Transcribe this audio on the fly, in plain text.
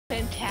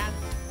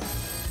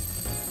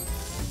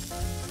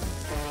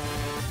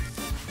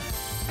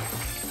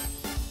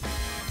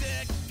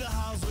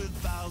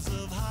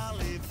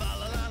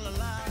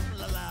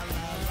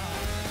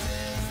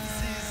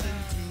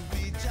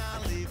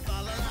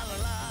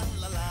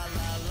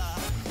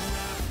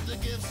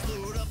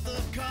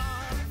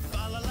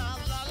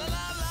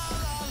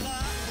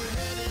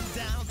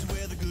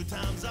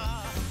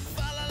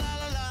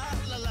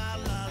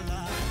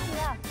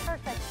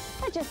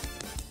just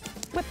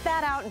whip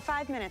that out in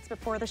 5 minutes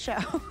before the show.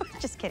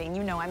 Just kidding,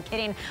 you know I'm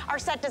kidding. Our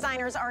set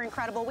designers are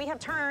incredible. We have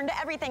turned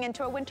everything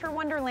into a winter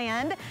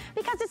wonderland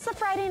because it's the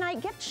Friday night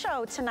gift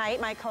show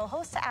tonight. My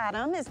co-host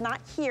Adam is not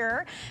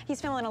here.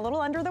 He's feeling a little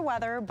under the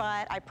weather,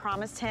 but I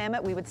promised him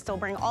we would still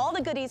bring all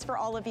the goodies for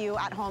all of you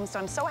at home. So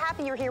I'm so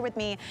happy you're here with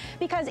me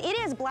because it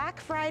is Black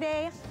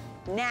Friday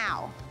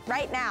now,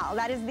 right now.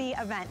 That is the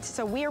event.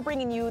 So we are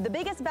bringing you the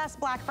biggest, best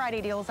Black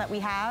Friday deals that we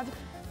have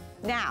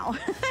now.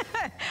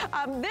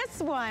 This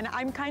one,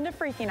 I'm kind of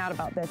freaking out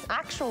about this.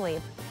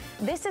 Actually,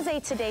 this is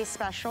a Today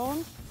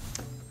Special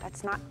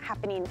that's not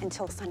happening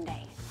until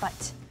Sunday,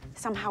 but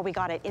somehow we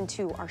got it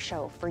into our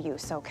show for you.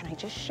 So can I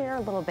just share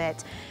a little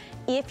bit?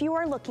 If you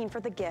are looking for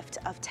the gift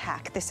of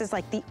tech, this is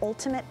like the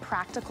ultimate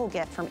practical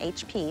gift from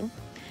HP.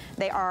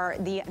 They are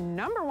the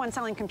 #1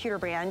 selling computer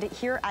brand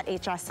here at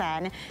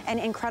HSN, an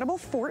incredible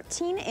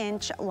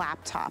 14-inch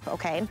laptop,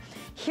 okay?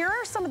 Here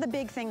are some of the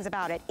big things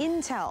about it.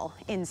 Intel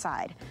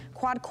inside,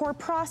 quad-core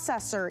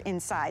processor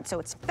inside, so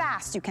it's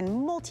fast, you can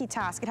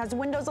multitask. It has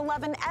Windows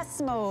 11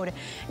 S mode.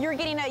 You're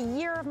getting a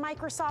year of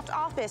Microsoft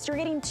Office. You're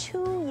getting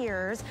 2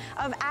 years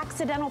of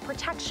accidental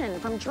protection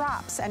from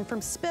drops and from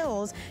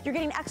spills. You're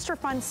getting extra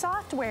fun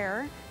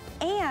software,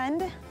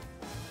 and, you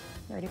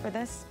ready for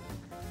this?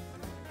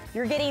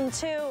 You're getting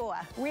 2.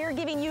 We're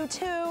giving you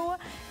 2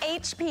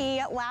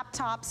 HP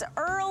laptops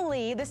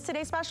early. This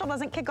Today Special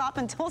doesn't kick off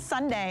until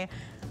Sunday.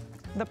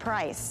 The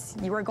price,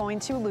 you are going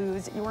to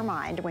lose your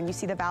mind when you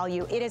see the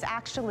value. It is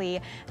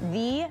actually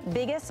the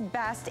biggest,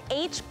 best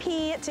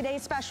HP Today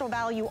Special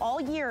value all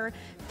year.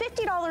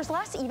 $50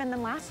 less even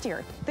than last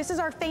year. This is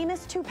our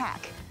famous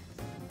 2-pack.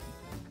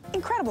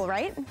 Incredible,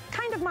 right?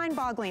 Kind of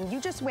mind-boggling. You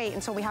just wait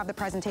until we have the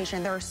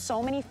presentation. There are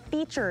so many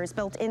features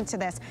built into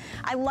this.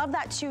 I love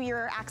that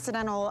 2-year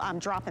accidental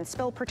drop and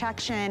spill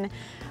protection.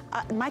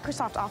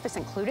 Microsoft Office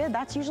included.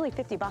 That's usually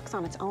 $50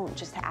 on its own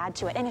just to add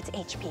to it. And it's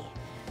HP.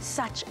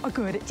 Such a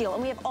good deal.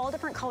 And we have all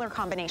different color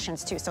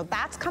combinations too. So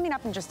that's coming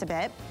up in just a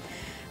bit.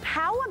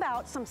 How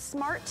about some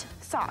smart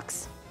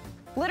socks?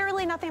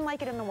 Literally nothing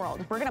like it in the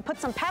world. We're gonna put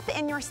some pep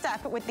in your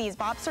step with these.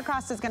 Bob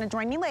Sircosta is gonna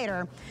join me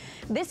later.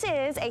 This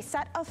is a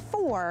set of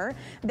 4.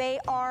 They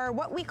are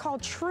what we call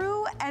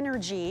True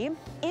Energy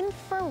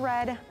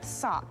infrared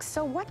socks.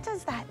 So what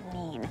does that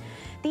mean?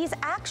 These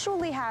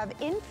actually have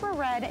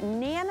infrared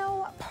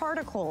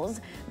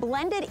nanoparticles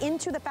blended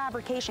into the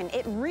fabrication.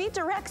 It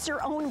redirects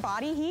your own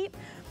body heat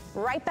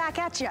right back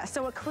at you.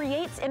 So it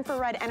creates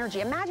infrared energy.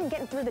 Imagine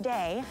getting through the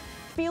day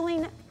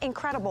feeling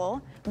incredible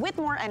with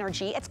more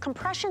energy. It's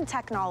compression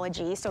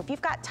technology, so if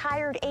you've got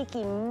tired,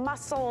 achy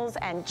muscles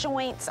and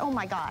joints, oh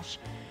my gosh.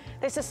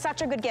 This is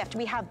such a good gift.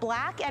 We have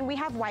black and we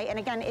have white, and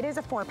again, it is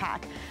a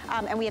 4-pack,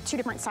 and we have 2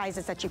 different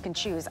sizes that you can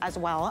choose as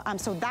well.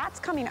 So that's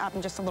coming up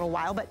in just a little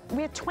while, but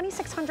we have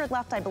 2,600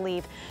 left, I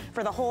believe,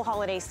 for the whole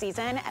holiday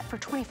season for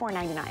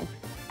 $24.99.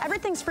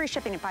 Everything's free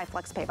shipping and 5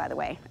 FlexPay, by the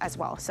way, as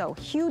well. So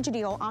huge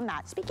deal on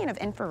that. Speaking of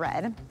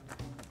infrared,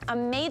 a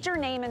major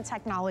name in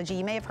technology,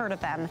 you may have heard of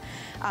them,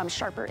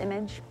 Sharper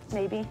Image,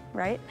 maybe,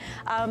 right?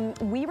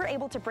 We were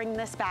able to bring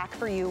this back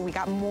for you. We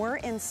got more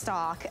in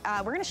stock.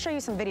 We're gonna show you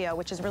some video,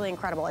 which is really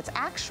incredible. It's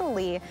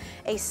actually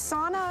a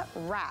sauna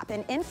wrap,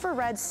 an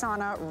infrared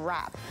sauna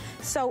wrap.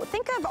 So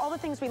think of all the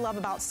things we love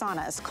about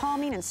saunas,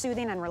 calming and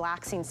soothing and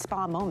relaxing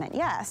spa moment,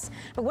 yes.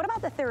 But what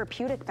about the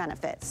therapeutic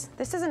benefits?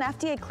 This is an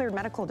FDA cleared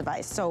medical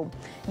device. So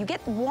you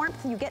get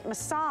warmth, you get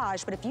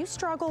massage, but if you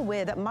struggle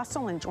with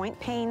muscle and joint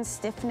pain,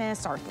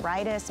 stiffness,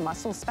 arthritis,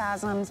 muscle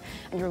spasms,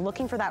 and you're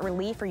looking for that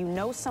relief, or you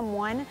know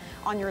someone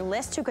on your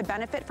list who could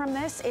benefit from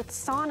this, it's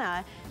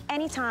sauna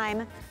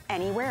anytime,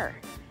 anywhere.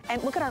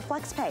 And look at our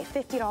FlexPay,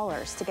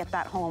 $50 to get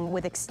that home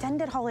with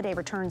extended holiday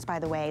returns, by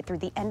the way, through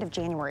the end of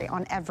January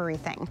on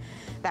everything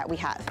that we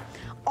have.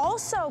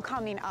 Also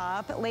coming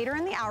up later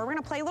in the hour, we're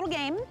gonna play a little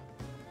game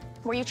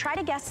where you try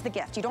to guess the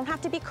gift. You don't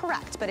have to be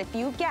correct, but if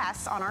you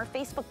guess on our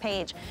Facebook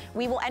page,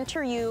 we will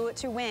enter you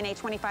to win a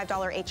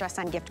 $25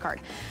 HSN gift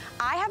card.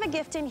 I have a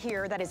gift in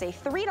here that is a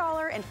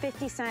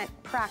 $3.50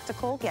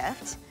 practical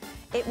gift.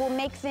 It will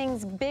make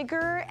things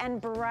bigger and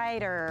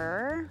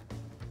brighter,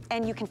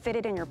 and you can fit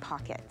it in your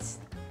pocket.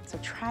 So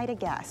try to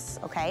guess,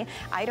 okay?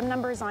 Item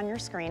number is on your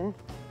screen.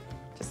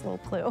 Just a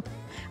little clue.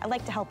 I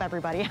like to help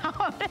everybody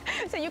out.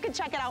 So you can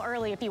check it out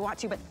early if you want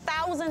to, but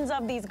thousands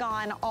of these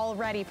gone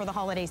already for the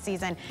holiday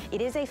season.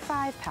 It is a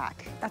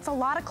 5-pack. That's a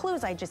lot of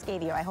clues I just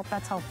gave you. I hope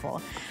that's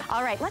helpful.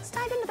 All right, let's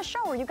dive into the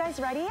show. Are you guys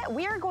ready?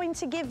 We are going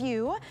to give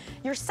you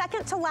your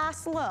second to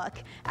last look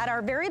at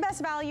our very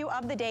best value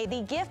of the day,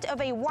 the gift of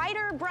a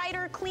whiter,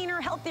 brighter,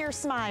 cleaner, healthier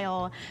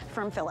smile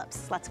from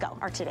Philips. Let's go,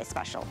 our Today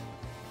Special.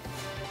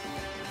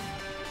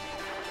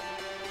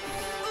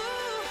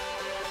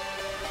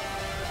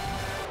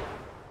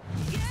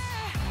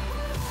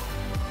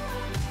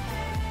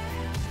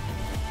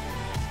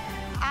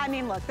 I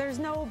mean, look, there's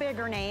no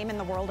bigger name in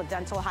the world of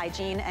dental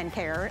hygiene and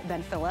care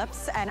than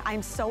Philips, and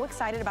I'm so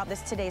excited about this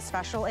today's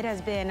special. It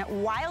has been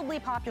wildly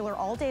popular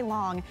all day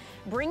long,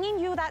 bringing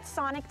you that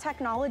sonic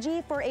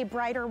technology for a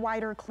brighter,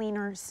 wider,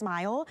 cleaner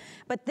smile.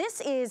 But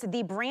this is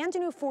the brand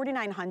new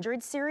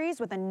 4900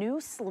 series with a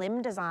new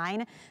slim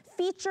design.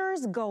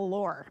 Features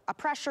galore: a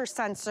pressure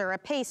sensor, a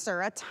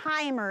pacer, a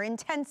timer,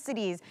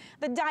 intensities,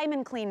 the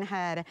diamond clean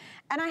head.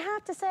 And I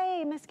have to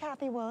say, Miss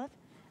Kathy Wolf,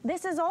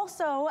 this is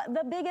also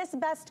the biggest,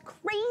 best,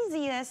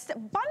 craziest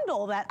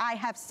bundle that I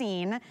have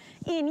seen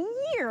in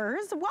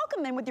years.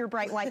 Welcome in with your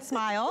bright white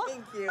smile.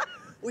 Thank you.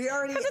 We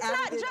already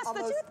added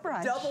almost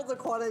double the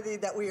quantity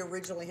that we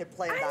originally had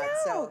planned on.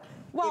 So,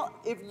 well,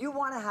 if you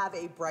want to have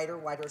a brighter,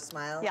 wider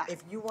smile,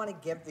 if you want to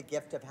give the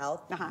gift of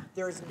health,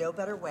 there is no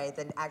better way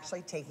than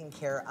actually taking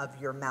care of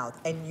your mouth.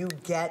 And you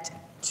get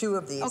 2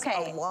 of these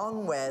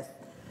along with,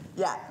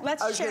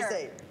 let's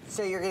share.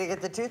 So you're gonna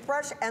get the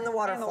toothbrush and the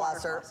water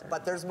flosser,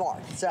 but there's more.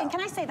 So. And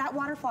can I say, that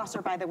water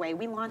flosser, by the way,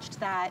 we launched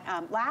that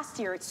last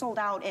year. It sold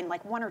out in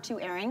like 1 or 2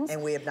 airings.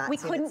 And we have not seen it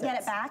since. We couldn't get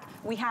it back.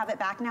 We have it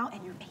back now,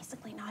 and you're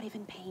basically not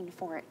even paying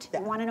for it.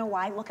 You wanna know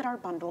why? Look at our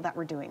bundle that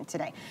we're doing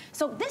today.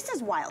 So this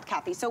is wild,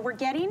 Kathy. So we're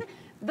getting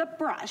the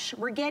brush,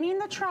 we're getting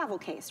the travel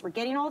case, we're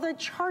getting all the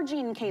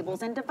charging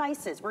cables and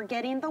devices, we're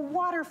getting the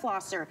water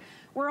flosser,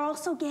 we're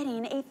also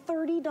getting a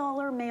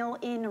 $30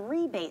 mail-in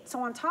rebate. So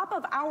on top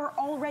of our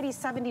already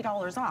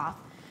 $70 off,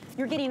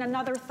 you're getting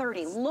another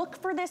 $30. Look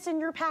for this in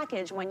your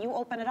package when you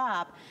open it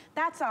up.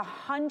 That's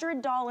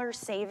 $100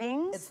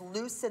 savings. It's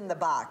loose in the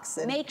box.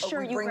 And make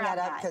sure you bring grab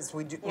that up because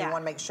we want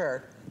to make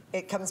sure.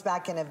 It comes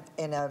back in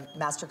a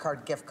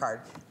MasterCard gift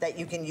card that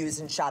you can use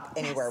and shop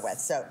anywhere with.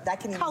 So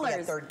that can even be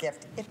a third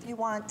gift if you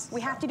want.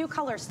 We have to do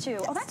colors too.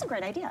 Oh, that's a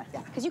great idea.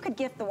 Because you could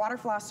gift the water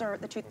flosser,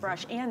 the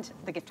toothbrush, and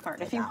the gift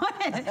card if you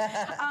wanted.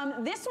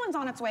 This one's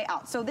on its way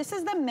out. So this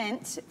is the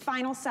Mint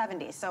Final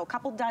 70. So a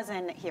couple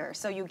dozen here.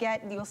 So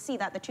you'll see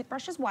that the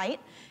toothbrush is white,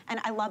 and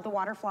I love the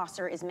water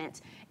flosser is mint.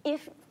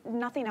 If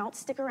nothing else,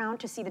 stick around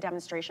to see the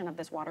demonstration of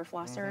this water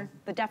flosser.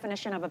 The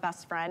definition of a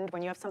best friend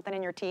when you have something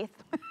in your teeth.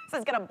 This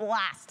is gonna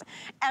blast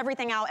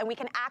everything out, and we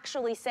can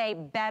actually say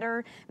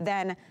better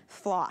than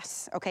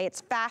floss, okay?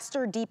 It's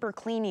faster, deeper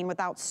cleaning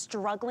without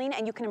struggling,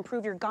 and you can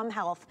improve your gum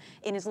health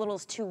in as little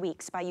as 2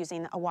 weeks by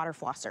using a water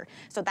flosser.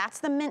 So that's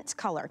the mint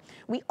color.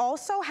 We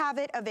also have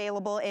it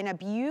available in a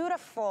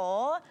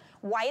beautiful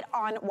white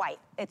on white.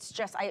 It's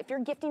just, if you're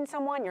gifting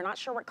someone, you're not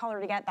sure what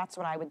color to get, that's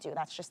what I would do.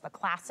 That's just the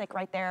classic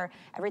right there.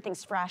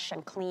 Everything's fresh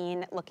and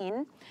clean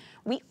looking.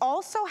 We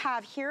also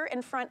have here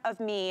in front of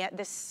me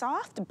this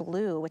soft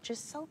blue, which is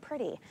so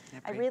pretty.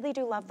 I really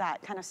do love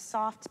that kind of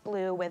soft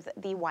blue with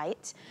the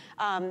white.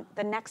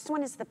 The next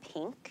one is the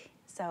pink.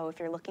 So if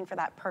you're looking for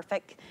that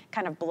perfect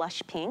kind of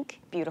blush pink,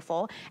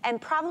 beautiful.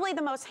 And probably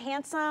the most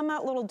handsome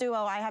little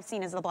duo I have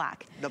seen is the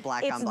black. The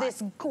black on black. It's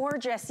this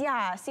gorgeous,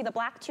 see the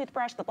black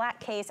toothbrush, the black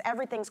case,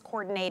 everything's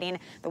coordinating.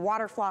 The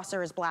water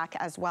flosser is black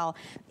as well.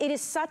 It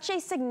is such a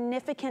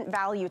significant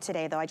value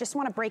today though. I just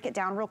want to break it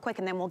down real quick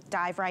and then we'll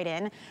dive right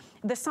in.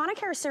 The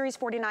Sonicare Series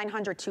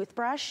 4900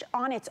 toothbrush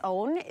on its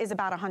own is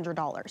about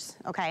 $100,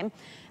 okay?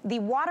 The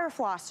water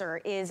flosser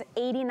is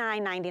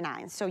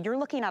 $89.99, so you're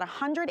looking at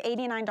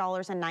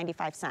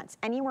 $189.95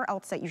 anywhere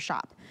else that you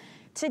shop.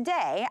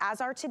 Today,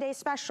 as our today's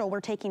special, we're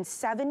taking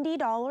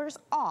 $70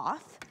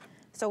 off,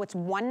 so it's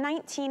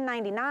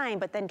 $119.99,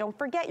 but then don't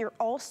forget, you're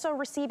also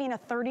receiving a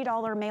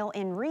 $30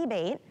 mail-in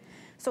rebate.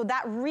 So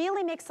that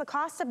really makes the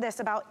cost of this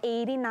about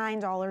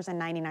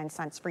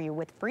 $89.99 for you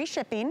with free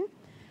shipping.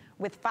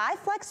 With 5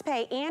 flex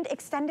pay and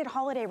extended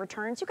holiday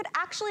returns, you could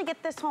actually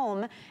get this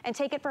home and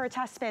take it for a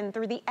test spin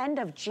through the end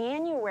of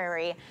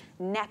January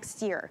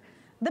next year.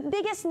 The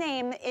biggest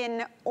name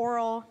in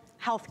oral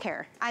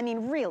healthcare. I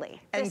mean,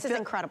 really, this is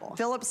incredible.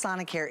 Philips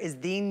Sonicare is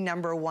the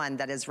 #1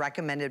 that is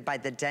recommended by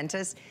the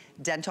dentists,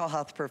 dental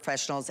health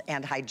professionals,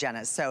 and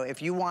hygienists. So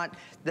if you want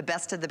the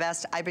best of the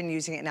best, I've been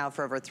using it now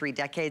for over 3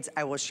 decades.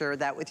 I will share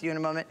that with you in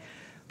a moment.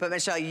 But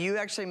Michelle, you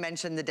actually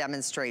mentioned the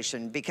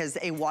demonstration because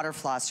a water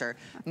flosser,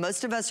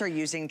 most of us are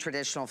using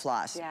traditional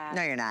floss.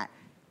 No, you're not.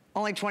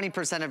 Only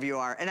 20% of you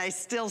are. And I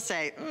still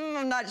say,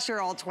 I'm not sure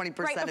all 20% of you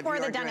are doing this. Right before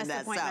the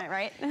dentist appointment,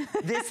 right?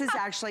 This is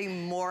actually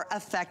more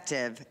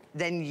effective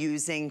than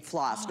using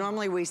floss.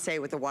 Normally we say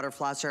with the water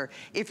flosser,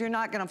 if you're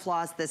not gonna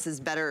floss, this is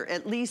better.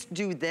 At least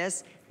do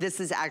this. This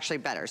is actually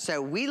better.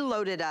 So we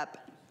loaded up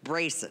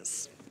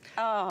braces.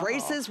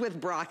 Braces with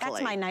broccoli.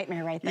 That's my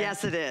nightmare right there.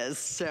 Yes, it is.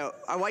 So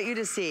I want you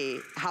to see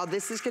how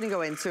this is gonna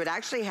go in. So it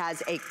actually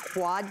has a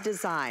quad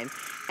design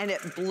and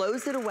it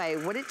blows it away.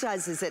 What it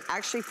does is it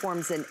actually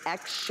forms an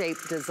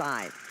X-shaped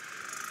design.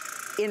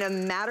 In a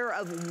matter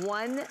of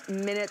 1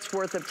 minute's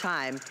worth of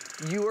time,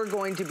 you are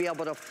going to be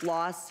able to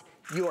floss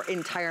your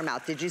entire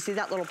mouth. Did you see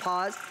that little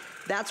pause?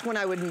 That's when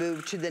I would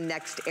move to the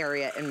next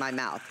area in my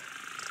mouth.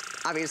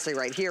 obviously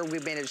right here, we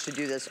managed to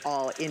do this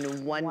all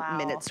in 1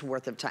 minute's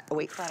worth of time. Oh,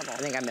 wait, incredible. I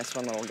think I missed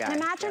one little guy. And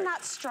imagine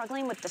not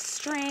struggling with the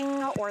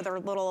string or the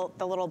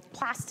little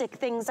plastic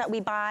things that we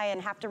buy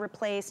and have to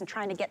replace and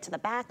trying to get to the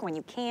back when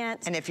you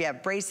can't. And if you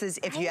have braces,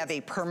 if you have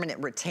a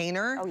permanent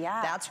retainer,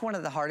 that's one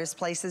of the hardest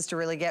places to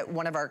really get.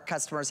 One of our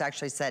customers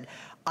actually said,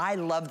 I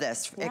love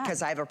this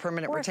because I have a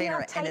permanent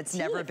retainer and it's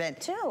never been.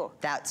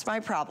 That's my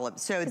problem.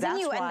 So that's then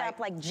you why end up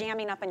like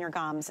jamming up in your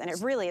gums and it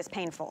really is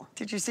painful.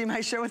 Did you see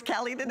my show with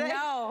Callie today?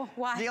 No,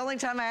 why? The only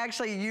time I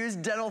actually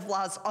used dental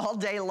floss all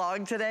day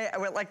long today, I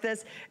went like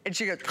this and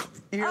she goes,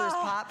 you hear this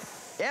pop?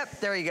 Yep,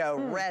 there you go,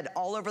 red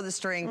all over the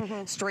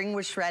string. String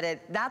was shredded.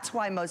 That's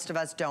why most of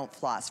us don't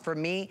floss. For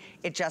me,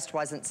 it just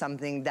wasn't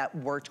something that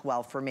worked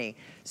well for me.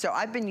 So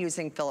I've been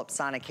using Philips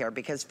Sonicare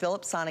because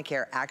Philips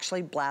Sonicare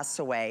actually blasts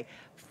away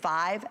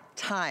 5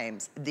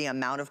 times the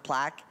amount of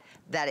plaque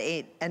that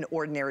an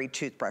ordinary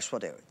toothbrush will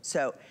do.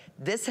 So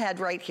this head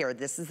right here,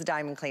 this is the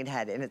Diamond Clean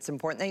head, and it's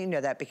important that you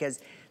know that because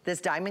this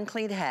Diamond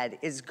Clean head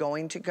is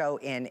going to go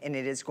in and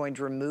it is going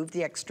to remove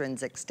the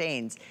extrinsic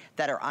stains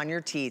that are on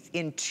your teeth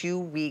in 2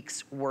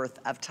 weeks worth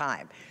of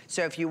time.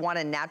 So if you want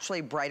a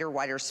naturally brighter,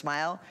 whiter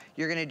smile,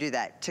 you're gonna do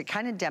that. To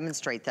kind of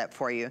demonstrate that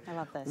for you, I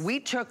love this. We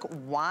took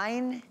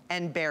wine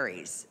and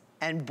berries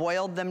and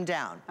boiled them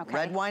down,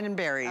 red wine and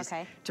berries,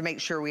 to make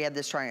sure we had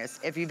the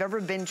strongest. If you've ever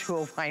been to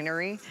a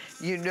winery,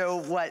 you know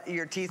what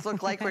your teeth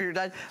look like when you're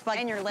done. Like,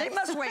 and your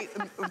lips.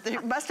 They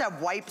must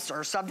have wipes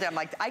or something. I'm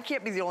like, I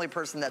can't be the only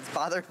person that's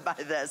bothered by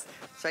this.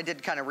 So I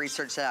did kind of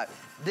research that out.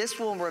 This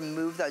will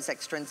remove those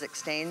extrinsic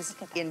stains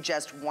in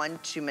just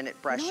 1-2 minute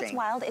brushing. You know what's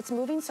wild? It's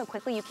moving so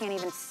quickly you can't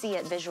even see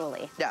it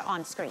visually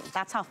on screen.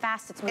 That's how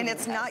fast it's moving. And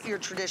it's not your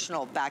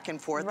traditional back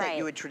and forth that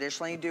you would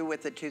traditionally do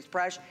with the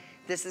toothbrush.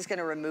 This is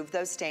gonna remove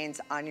those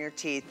stains on your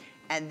teeth,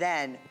 and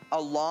then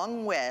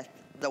along with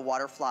the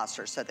water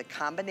flosser, so the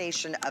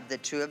combination of the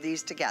two of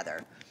these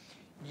together,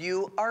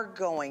 you are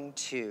going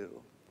to,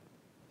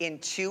 in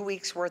 2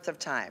 weeks worth of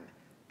time,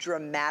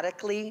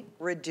 dramatically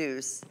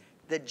reduce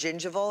the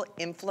gingival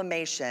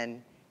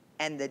inflammation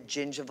and the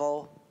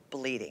gingival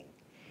bleeding.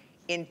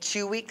 In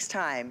 2 weeks'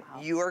 time,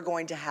 you are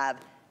going to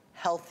have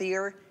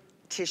healthier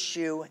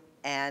tissue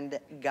and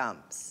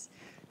gums.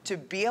 To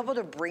be able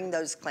to bring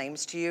those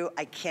claims to you,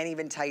 I can't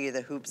even tell you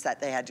the hoops that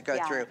they had to go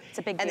through. It's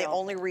a big deal. And the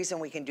only reason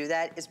we can do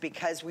that is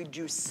because we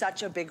do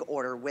such a big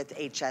order with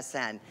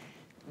HSN.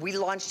 We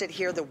launched it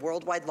here. The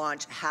worldwide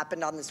launch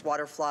happened on this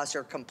water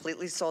flosser,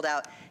 completely sold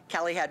out.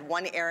 Callie had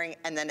 1 airing,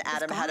 and then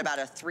Adam had about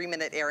a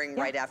 3-minute airing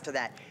right after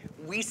that.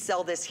 We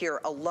sell this here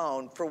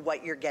alone for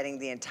what you're getting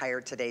the entire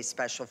today's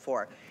special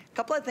for. A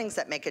couple of things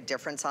that make a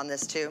difference on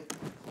this too,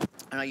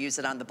 and I'll use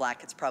it on the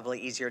black, it's probably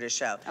easier to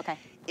show.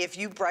 If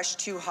you brush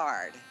too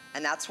hard,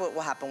 and that's what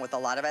will happen with a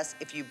lot of us,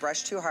 if you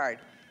brush too hard,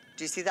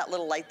 do you see that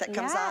little light that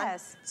comes on?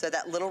 So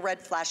that little red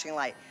flashing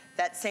light.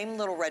 That same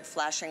little red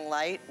flashing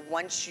light,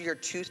 once your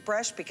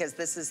toothbrush, because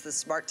this is the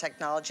smart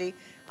technology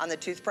on the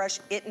toothbrush,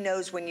 it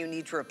knows when you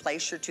need to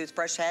replace your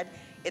toothbrush head,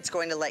 it's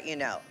going to let you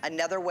know.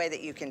 Another way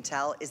that you can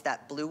tell is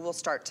that blue will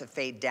start to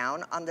fade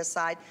down on this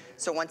side.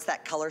 So once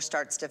that color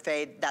starts to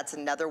fade, that's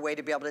another way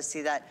to be able to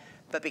see that.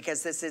 But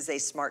because this is a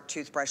smart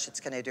toothbrush, it's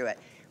gonna do it.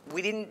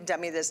 We didn't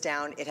dummy this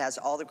down. It has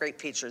all the great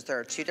features. There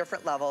are 2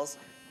 different levels.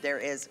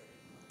 There's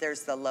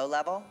the low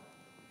level,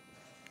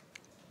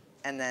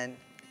 and then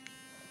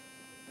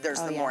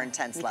there's the more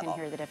intense level. You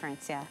can hear the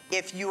difference,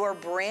 If you are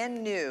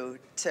brand new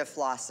to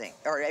flossing,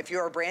 or if you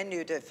are brand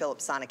new to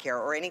Philips Sonicare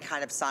or any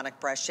kind of sonic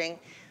brushing,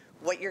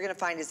 what you're gonna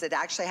find is it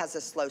actually has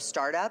a slow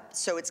startup,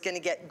 so it's gonna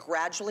get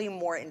gradually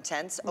more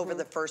intense over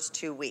the first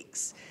 2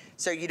 weeks.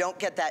 So you don't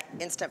get that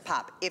instant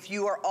pop. If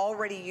you are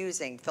already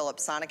using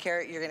Philips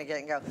Sonicare, you're gonna get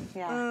it and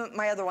go,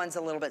 my other one's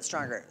a little bit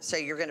stronger. So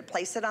you're gonna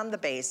place it on the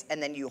base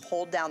and then you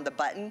hold down the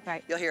button,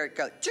 you'll hear it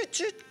go, choot,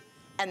 choot,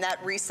 and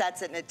that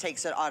resets it and it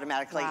takes it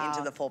automatically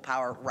into the full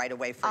power right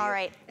away for you. All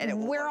right, and it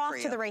will we're work off for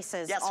to you. the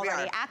races Yes,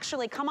 already. we are.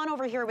 Actually, come on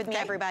over here with me,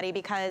 everybody,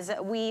 because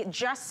we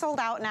just sold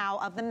out now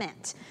of the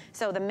mint.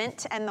 So the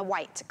mint and the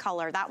white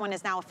color, that one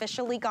is now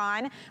officially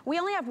gone. We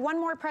only have one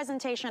more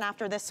presentation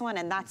after this one,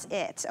 and that's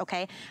it,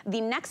 okay?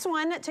 The next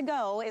one to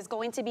go is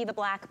going to be the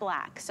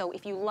black. So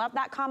if you love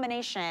that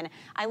combination,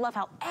 I love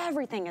how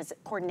everything is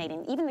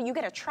coordinating. Even though you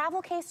get a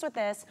travel case with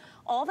this,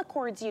 all the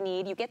cords you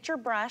need, you get your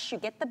brush, you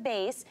get the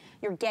base,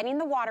 you're getting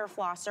the water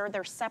flosser,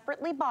 they're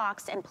separately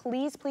boxed, and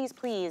please, please,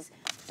 please,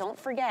 don't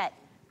forget,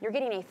 you're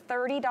getting a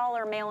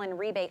 $30 mail-in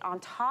rebate on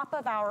top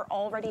of our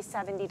already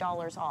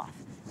 $70 off.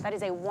 That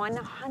is a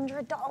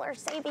 $100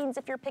 savings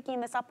if you're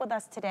picking this up with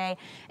us today.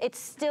 It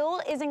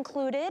still is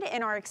included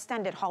in our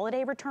extended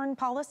holiday return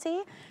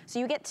policy. So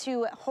you get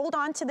to hold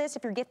on to this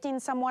if you're gifting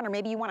someone or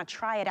maybe you want to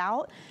try it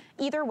out.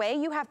 Either way,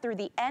 you have through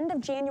the end of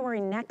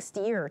January next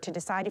year to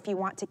decide if you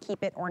want to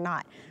keep it or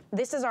not.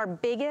 This is our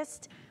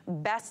biggest,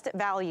 best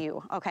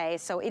value, okay?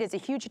 So it is a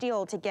huge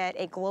deal to get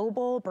a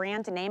global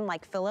brand name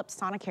like Philips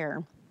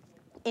Sonicare.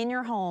 in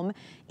your home,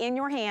 in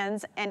your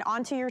hands, and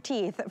onto your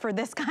teeth for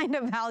this kind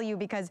of value,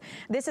 because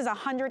this is a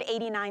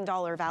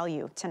 $189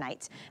 value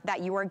tonight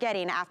that you are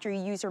getting after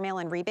you use your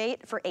mail-in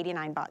rebate for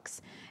 89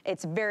 bucks.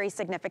 It's very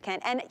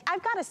significant. And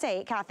I've got to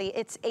say, Kathy,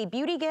 it's a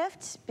beauty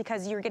gift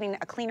because you're getting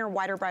a cleaner,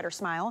 whiter, brighter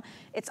smile.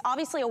 It's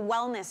obviously a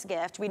wellness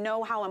gift. We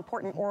know how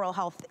important oral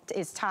health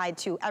is tied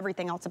to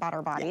everything else about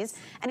our bodies. Yes.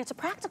 And it's a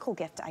practical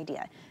gift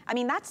idea. I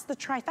mean, that's the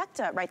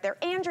trifecta right there.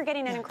 And you're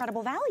getting an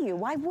incredible value.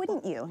 Why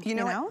wouldn't you? You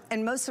know?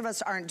 And most of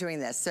us aren't doing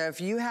this. So if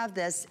you have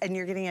this and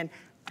you're getting in,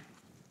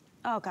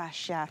 oh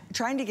gosh, yeah.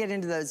 trying to get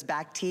into those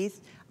back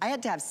teeth, I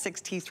had to have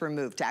 6 teeth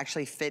removed to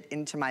actually fit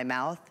into my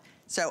mouth.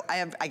 So I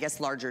have, I guess,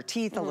 larger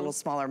teeth, a little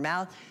smaller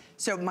mouth.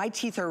 So my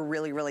teeth are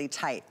really, really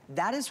tight.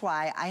 That is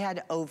why I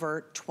had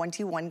over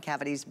 21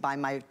 cavities by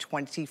my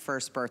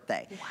 21st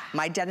birthday. Wow.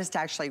 My dentist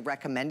actually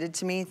recommended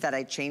to me that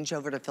I change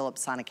over to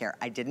Philips Sonicare.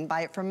 I didn't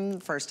buy it from him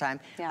the first time.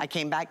 Yeah. I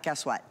came back,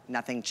 guess what?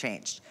 Nothing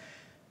changed.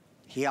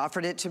 He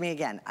offered it to me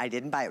again. I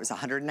didn't buy it. It was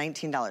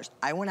 $119.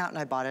 I went out and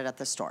I bought it at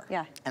the store.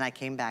 Yeah. And I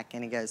came back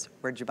and he goes,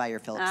 where'd you buy your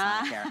Philips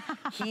Sonicare?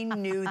 He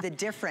knew the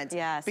difference.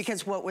 Yes.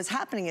 Because what was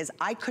happening is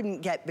I couldn't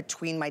get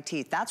between my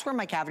teeth. That's where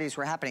my cavities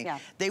were happening. Yeah.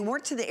 They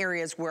weren't to the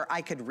areas where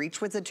I could reach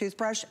with a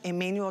toothbrush. A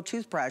manual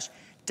toothbrush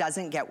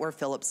doesn't get where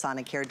Philips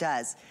Sonicare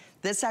does.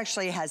 This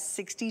actually has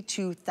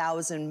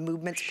 62,000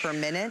 movements per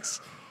minute.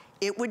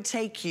 It would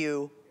take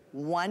you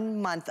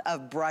 1 month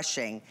of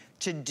brushing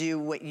to do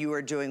what you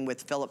are doing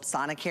with Philips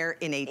Sonicare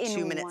in a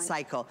 2-minute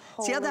cycle.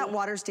 See how that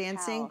water's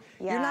dancing?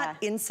 Yeah. You're not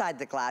inside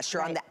the glass,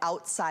 you're on the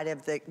outside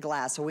of the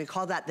glass. So we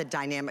call that the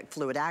dynamic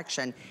fluid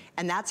action.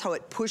 And that's how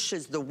it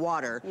pushes the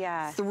water through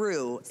and out to your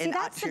teeth. See,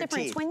 that's the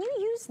difference. When you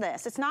use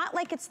this, it's not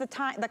like it's the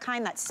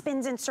kind that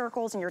spins in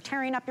circles and you're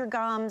tearing up your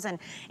gums, and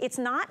it's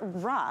not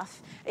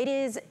rough. It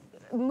is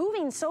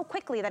moving so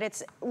quickly that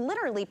it's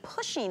literally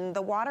pushing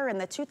the water and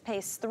the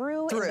toothpaste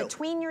through. In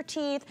between your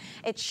teeth.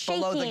 It's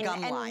shaking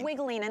and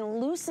wiggling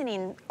and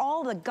loosening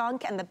all the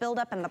gunk and the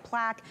buildup and the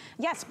plaque.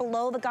 Yes,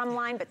 below the gum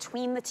line,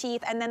 between the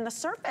teeth, and then the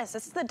surface.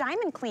 This is the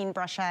Diamond Clean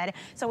brush head,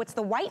 so it's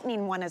the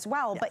whitening one as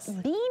well. Yes.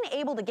 But being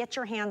able to get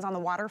your hands on the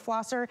water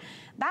flosser,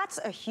 that's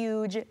a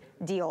huge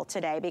deal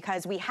today,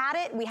 because we had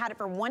it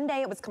for 1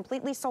 day. It was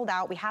completely sold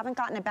out. We haven't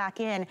gotten it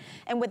back in.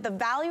 And with the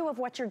value of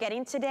what you're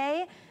getting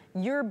today,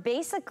 you're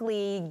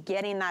basically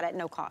getting that at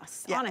no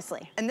cost,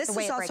 honestly. And this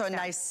is also a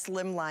nice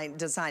slimline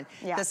design.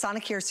 Yeah. The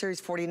Sonicare Series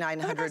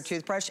 4900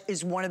 toothbrush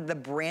is one of the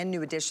brand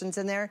new additions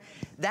in there.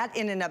 That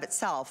in and of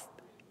itself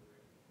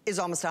is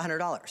almost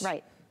 $100.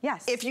 Right.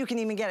 Yes. If you can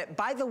even get it.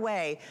 By the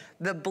way,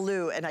 the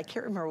blue, and I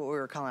can't remember what we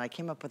were calling it. I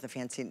came up with a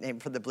fancy name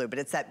for the blue, but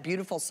it's that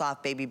beautiful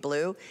soft baby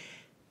blue.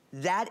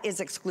 That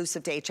is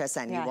exclusive to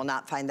HSN. Yeah. You will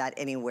not find that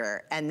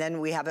anywhere. And then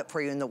we have it for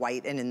you in the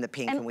white and in the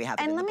pink, and we have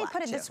it in the black. And let me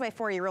put it this way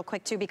for you real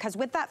quick too, because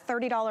with that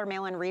 $30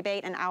 mail-in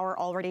rebate and our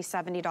already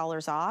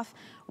 $70 off,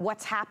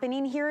 what's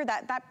happening here,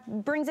 that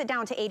brings it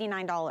down to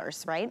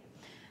 $89, right?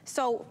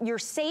 So you're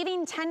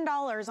saving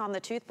 $10 on the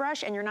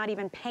toothbrush and you're not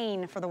even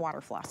paying for the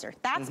water flosser.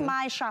 That's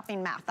my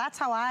shopping math. That's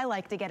how I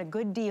like to get a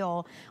good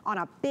deal on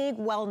a big,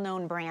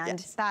 well-known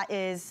brand. Yes. That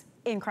is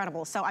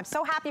incredible. So I'm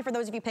so happy for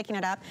those of you picking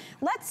it up.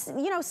 Let's,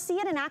 see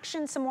it in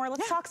action some more.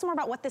 Let's talk some more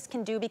about what this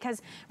can do,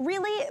 because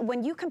really,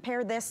 when you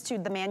compare this to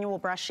the manual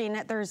brushing,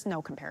 there's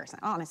no comparison,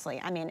 honestly.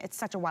 I mean, it's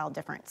such a wild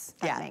difference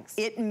that it makes.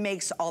 It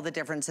makes all the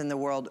difference in the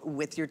world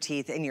with your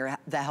teeth and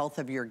the health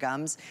of your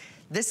gums.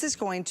 This is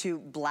going to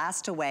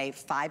blast away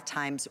 5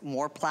 times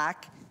more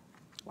plaque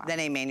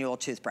than a manual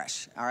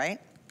toothbrush, all right?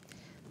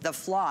 The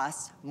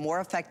floss, more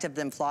effective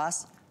than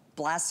floss,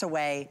 blasts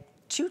away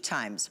 2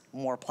 times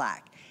more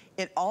plaque.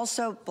 It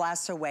also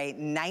blasts away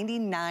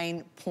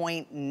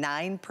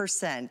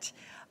 99.9%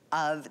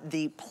 of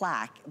the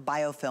plaque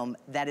biofilm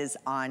that is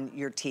on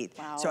your teeth.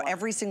 Wow. So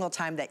every single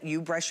time that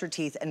you brush your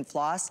teeth and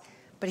floss,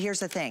 but here's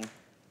the thing,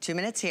 2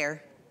 minutes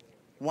here,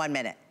 1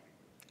 minute,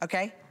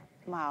 okay?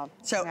 Wow.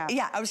 So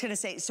yeah, I was gonna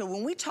say, so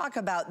when we talk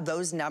about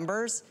those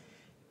numbers,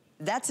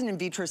 that's an in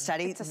vitro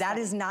study. That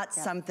is not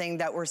something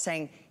that we're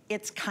saying,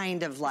 it's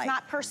kind of like. It's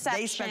not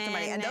perception. They spent the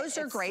money, and those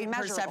are great,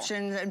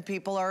 perception, and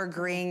people are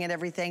agreeing and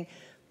everything.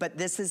 But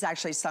this is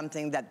actually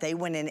something that they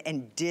went in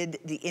and did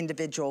the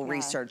individual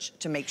research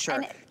to make sure.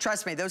 And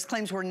trust me, those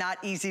claims were not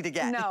easy to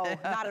get. No,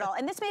 not at all.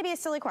 And this may be a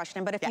silly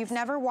question, but if you've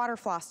never water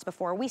flossed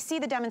before, we see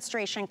the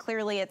demonstration.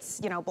 Clearly it's,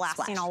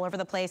 blasting all over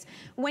the place.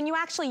 When you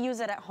actually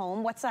use it at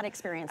home, what's that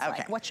experience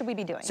like? What should we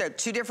be doing? So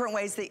 2 different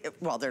ways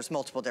well, there's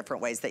multiple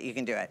different ways that you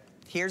can do it.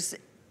 Here's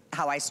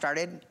how I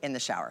started: in the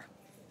shower.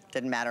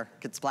 Didn't matter,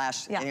 could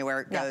splash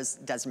anywhere it goes,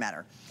 doesn't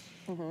matter.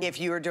 If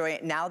you were doing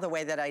it now, the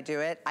way that I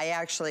do it,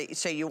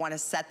 so you want to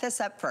set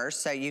this up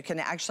first, so you can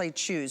actually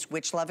choose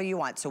which level you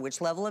want, so which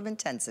level of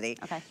intensity.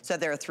 Okay. So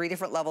there are 3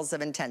 different levels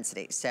of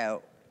intensity.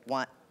 So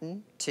 1,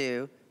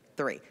 2,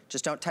 3.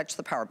 Just don't touch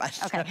the power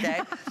button,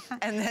 okay?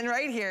 And then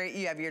right here,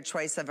 you have your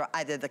choice of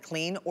either the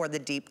clean or the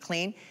deep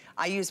clean.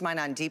 I use mine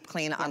on deep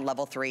clean on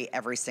level 3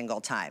 every single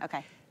time.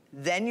 Okay.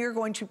 Then you're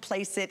going to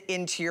place it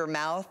into your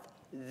mouth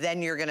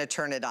then you're gonna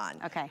turn it on.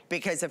 Okay.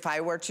 Because if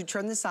I were to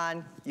turn this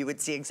on, you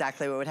would see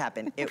exactly what would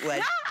happen. It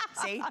would,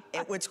 see,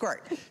 it would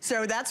squirt.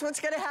 So that's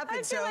what's gonna happen.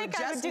 I feel like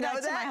I would do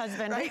that to my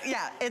husband. Right?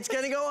 Yeah, it's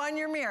gonna go on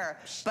your mirror.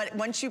 But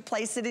once you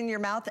place it in your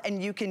mouth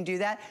and you can do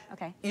that,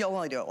 okay, you'll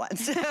only do it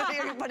once. You're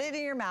gonna put it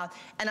in your mouth,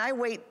 and I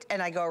wait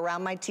and I go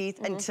around my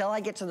teeth until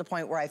I get to the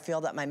point where I feel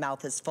that my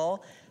mouth is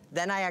full.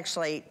 Then I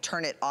actually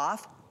turn it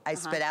off. I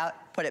spit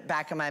out, put it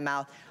back in my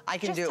mouth. I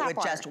can do it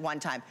with just one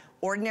time.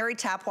 Ordinary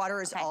tap water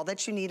is all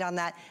that you need on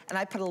that. And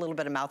I put a little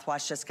bit of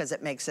mouthwash just because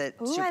it makes it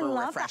super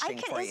refreshing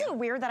for you. Isn't it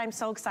weird that I'm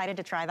so excited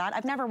to try that?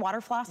 I've never water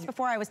flossed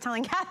before. I was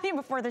telling Kathy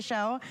before the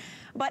show.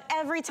 But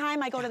every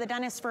time I go to the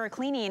dentist for a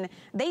cleaning,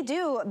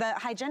 the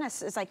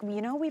hygienist is like,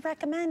 you know, we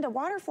recommend a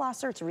water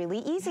flosser. It's really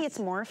easy. It's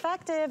more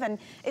effective. And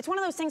it's one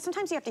of those things,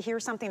 sometimes you have to hear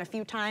something a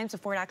few times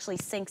before it actually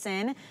sinks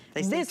in.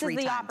 They say this is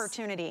the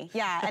opportunity.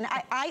 Yeah, and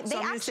they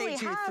actually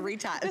have 3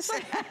 times.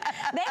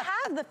 They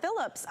have the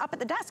Philips up at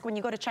the desk when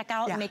you go to check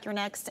out and make your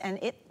next, and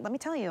let me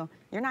tell you,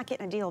 you're not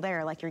getting a deal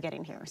there like you're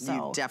getting here. So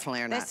you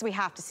definitely are not. This we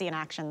have to see in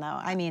action though.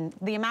 I mean,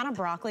 the amount of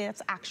broccoli,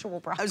 that's actual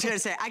broccoli. I was gonna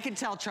say, I could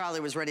tell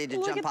Charlie was ready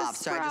to jump off,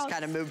 so I just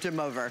kind of moved him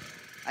over.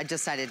 I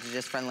decided to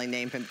just friendly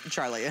name him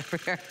Charlie over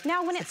here.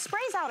 Now, when it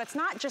sprays out, it's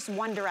not just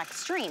one direct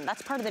stream.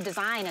 That's part of the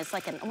design. It's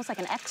like almost like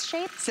an X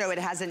shape. So it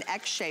has an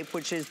X shape,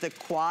 which is the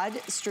quad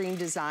stream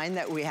design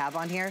that we have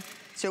on here.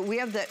 So we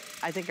have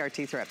I think our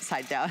teeth are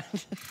upside down.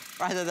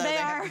 Rather than they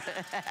are. It's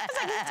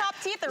like his top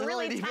teeth are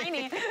really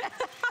tiny.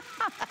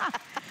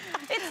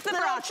 It's the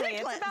broccoli.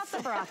 It's about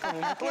the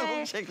broccoli,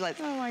 okay? Little chiclets.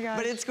 Oh my gosh.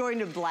 But it's going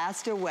to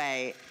blast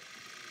away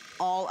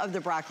all of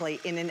the broccoli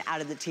in and out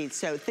of the teeth.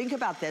 So think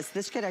about this.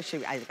 This could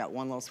actually, I got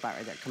one little spot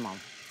right there. Come on.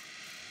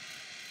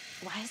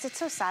 Why is it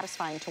so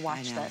satisfying to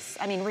watch this?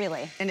 I mean,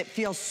 really. And it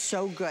feels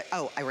so good.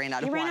 Oh, I ran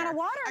out of water. You ran out of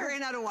water. I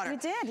ran out of water. You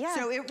did, yeah.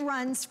 So it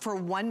runs for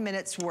 1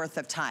 minute's worth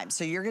of time.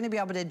 So you're gonna be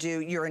able to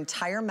do your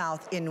entire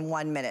mouth in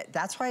 1 minute.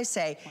 That's why I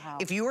say,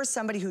 if you are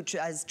somebody who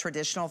does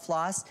traditional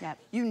floss,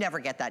 you never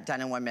get that done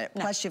in 1 minute.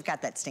 No. Plus you've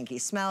got that stinky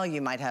smell,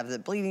 you might have the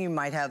bleeding, you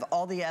might have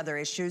all the other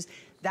issues.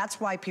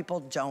 That's why people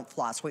don't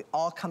floss. We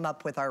all come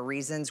up with our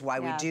reasons why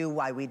we do,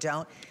 why we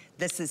don't.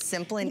 This is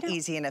simple and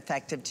easy and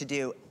effective to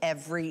do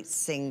every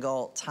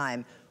single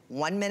time.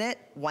 1 minute,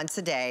 once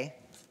a day.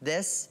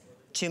 This,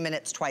 2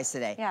 minutes, twice a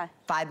day.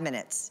 5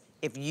 minutes.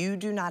 If you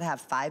do not have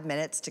 5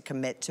 minutes to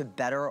commit to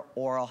better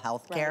oral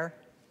health care,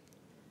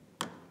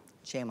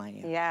 shame on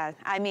you. Yeah,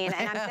 I mean,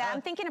 and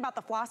I'm thinking about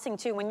the flossing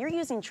too. When you're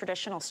using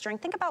traditional string,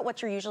 think about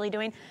what you're usually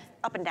doing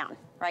up and down,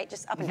 right?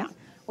 Just up and down.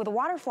 With a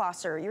water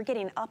flosser, you're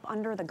getting up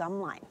under the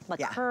gum line.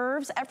 Like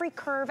curve,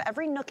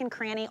 every nook and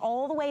cranny,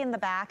 all the way in the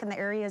back in the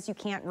areas you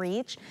can't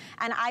reach.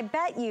 And I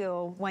bet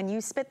you, when you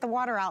spit the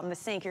water out in the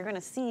sink, you're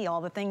gonna see all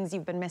the things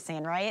you've been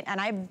missing, right?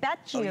 And I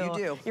bet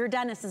you, your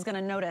dentist is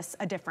gonna notice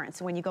a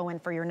difference when you go in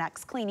for your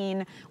next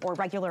cleaning or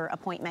regular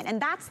appointment.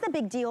 And that's the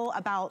big deal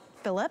about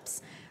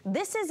Philips.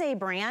 This is a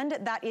brand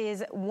that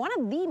is one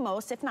of the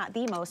most, if not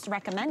the most,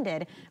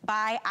 recommended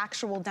by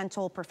actual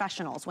dental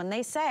professionals. When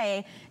they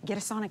say, get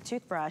a sonic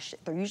toothbrush,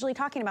 they're usually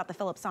talking about the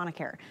Philips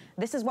Sonicare.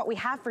 This is what we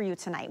have for you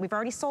tonight. We've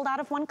already sold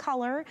out of one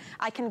color.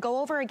 I can go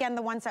over again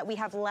the ones that we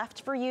have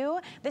left for you.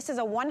 This is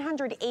a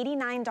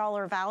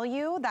 $189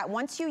 value that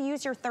once you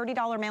use your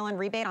 $30 mail-in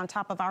rebate on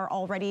top of our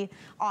already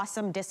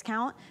awesome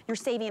discount, you're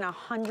saving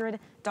 $100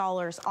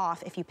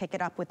 off if you pick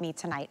it up with me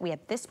tonight. We have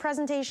this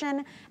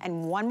presentation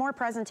and one more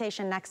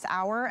presentation next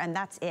hour, and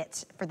that's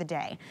it for the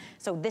day.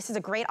 So this is a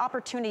great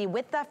opportunity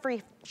with that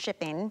free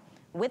shipping,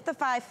 with the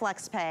 5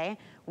 flex pay,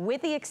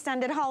 with the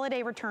extended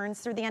holiday returns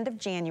through the end of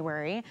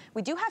January.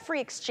 We do have free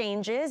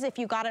exchanges. If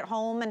you got it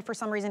home and for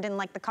some reason didn't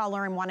like the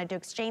color and wanted to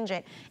exchange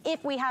it,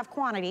 if we have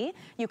quantity,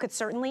 you could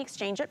certainly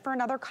exchange it for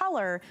another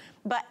color.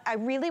 But I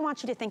really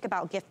want you to think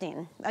about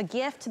gifting. A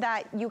gift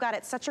that you got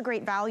at such a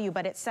great value,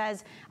 but it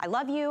says, I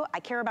love you, I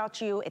care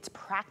about you, it's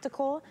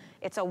practical,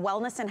 it's a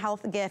wellness and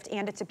health gift,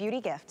 and it's a beauty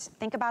gift.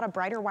 Think about a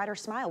brighter, wider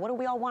smile. What do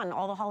we all want in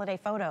all the holiday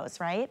photos,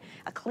 right?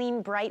 A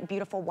clean, bright,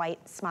 beautiful,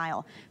 white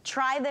smile.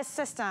 Try this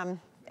system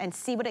and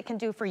see what it can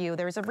do for you.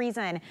 There's a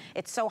reason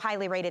it's so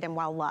highly rated and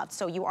well loved.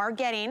 So you are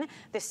getting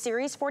the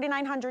Series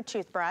 4900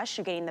 toothbrush,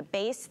 you're getting the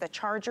base, the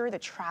charger, the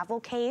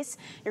travel case,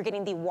 you're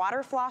getting the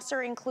water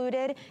flosser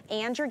included,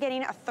 and you're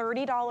getting a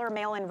 $30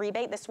 mail-in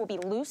rebate. This will be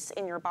loose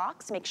in your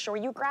box. Make sure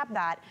you grab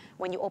that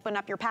when you open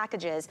up your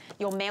packages.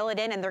 You'll mail it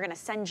in and they're gonna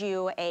send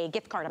you a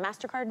gift card, a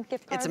MasterCard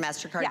gift card. It's a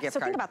MasterCard gift card. So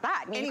think about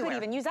that. I mean, you could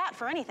even use that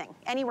for anything,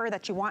 anywhere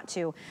that you want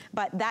to,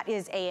 but that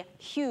is a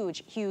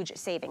huge, huge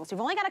savings.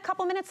 We've only got a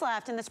couple minutes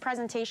left in this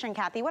presentation.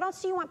 Kathy, what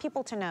else do you want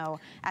people to know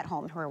at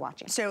home who are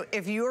watching? So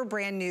if you're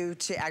brand new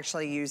to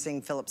actually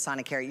using Philips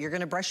Sonicare, you're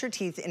gonna brush your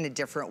teeth in a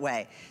different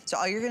way. So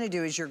all you're gonna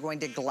do is you're going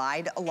to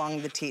glide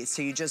along the teeth.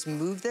 So you just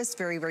move this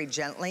very, very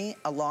gently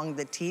along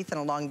the teeth and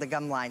along the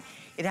gum line.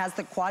 It has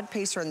the quad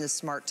pacer and the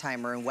smart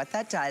timer, and what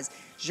that does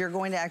is you're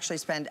going to actually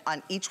spend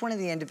on each one of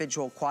the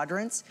individual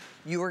quadrants,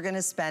 you are gonna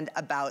spend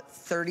about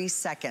 30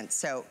 seconds.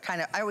 So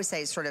kind of, I always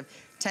say sort of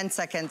 10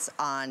 seconds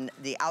on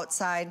the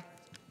outside,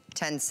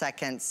 10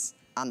 seconds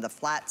on the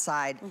flat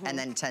side, and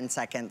then 10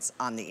 seconds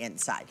on the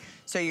inside.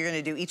 So you're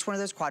gonna do each one of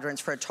those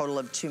quadrants for a total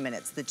of 2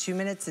 minutes. The 2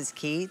 minutes is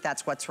key.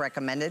 That's what's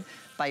recommended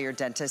by your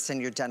dentist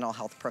and your dental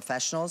health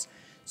professionals.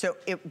 So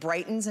it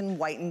brightens and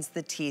whitens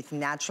the teeth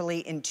naturally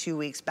in 2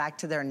 weeks back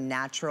to their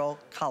natural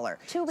color.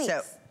 2 weeks.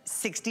 So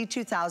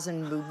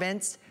 62,000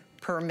 movements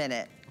per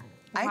minute.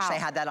 I actually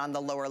had that on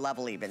the lower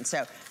level even.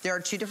 So there are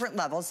 2 different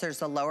levels. There's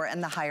the lower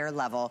and the higher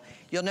level.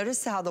 You'll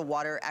notice how the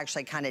water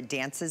actually kind of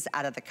dances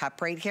out of the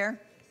cup right here.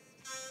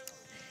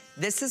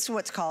 This is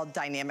what's called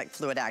dynamic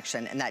fluid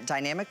action, and that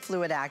dynamic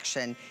fluid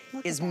action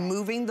is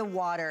moving the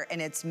water,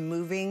 and it's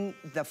moving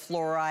the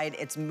fluoride,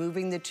 it's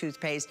moving the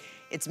toothpaste,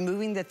 it's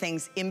moving the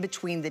things in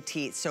between the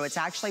teeth. So it's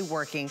actually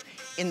working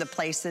in the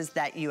places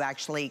that you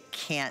actually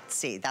can't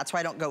see. That's why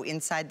I don't go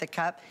inside the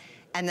cup.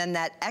 And then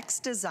that X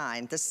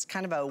design, this is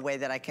kind of a way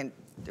that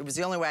it was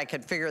the only way I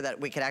could figure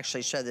that we could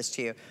actually show this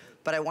to you.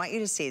 But I want you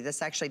to see,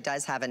 this actually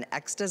does have an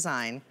X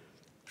design.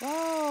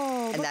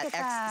 Whoa, and look that at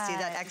that. See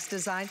that X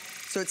design?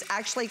 So it's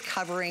actually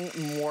covering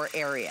more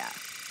area.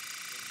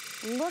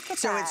 Look at that.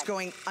 So it's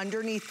going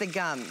underneath the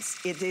gums.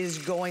 It is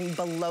going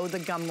below the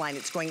gum line.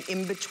 It's going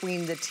in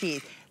between the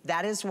teeth.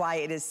 That is why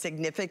it is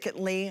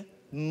significantly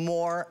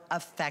more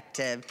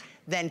effective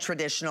than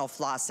traditional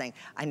flossing.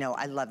 I know,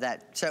 I love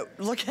that. So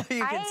look how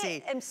you can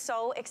see. I am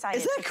so excited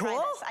Isn't that to try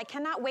cool? this. I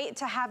cannot wait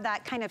to have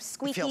that kind of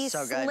squeaky,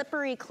 so good.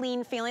 slippery,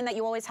 clean feeling that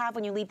you always have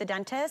when you leave the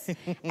dentist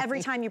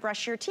every time you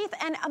brush your teeth.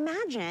 And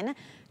imagine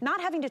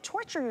not having to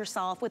torture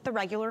yourself with the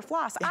regular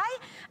floss.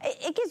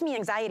 It gives me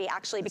anxiety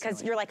actually,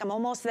 because you're like, I'm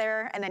almost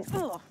there, and then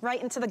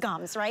right into the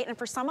gums, right? And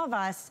for some of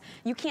us,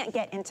 you can't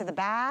get into the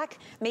back.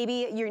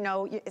 Maybe, you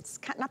know, it's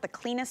not the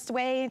cleanest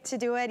way to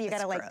do it. You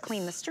gotta like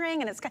clean the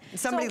string, and it's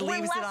somebody so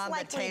leaves it on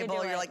the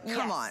table, you're like,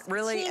 come on,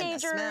 really?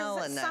 Teenagers, and the smell,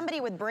 and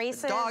somebody with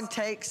braces. The dog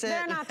takes it.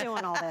 They're not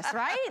doing all this,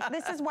 right?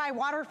 This is why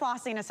water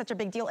flossing is such a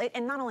big deal.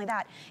 And not only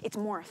that, it's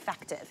more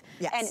effective.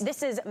 Yes. And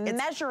this is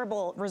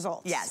measurable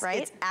results, yes,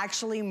 right? It's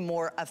actually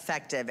more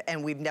effective,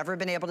 and we've never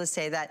been able to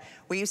say that.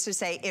 We used to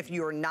say, if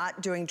you're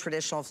not doing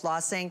traditional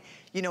flossing,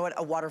 you know what,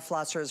 a water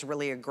flosser is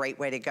really a great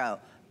way to go.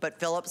 But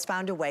Philips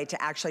found a way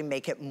to actually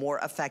make it more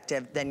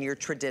effective than your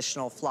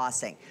traditional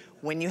flossing.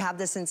 When you have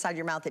this inside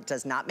your mouth, it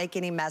does not make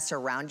any mess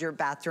around your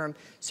bathroom.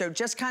 So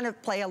just kind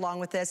of play along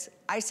with this.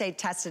 I say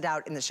test it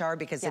out in the shower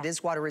because it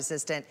is water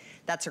resistant.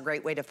 That's a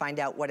great way to find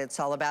out what it's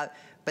all about.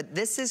 But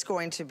this is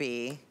going to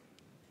be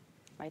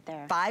right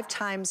there. 5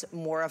 times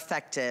more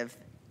effective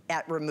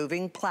at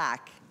removing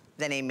plaque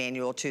than a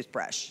manual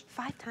toothbrush.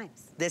 5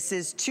 times. This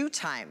is 2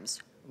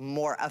 times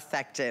more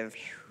effective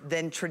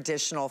than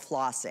traditional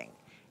flossing.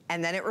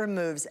 And then it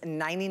removes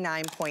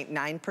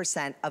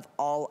 99.9% of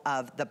all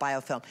of the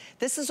biofilm.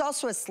 This is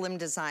also a slim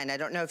design. I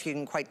don't know if you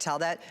can quite tell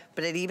that,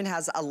 but it even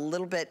has a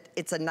little bit,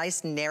 it's a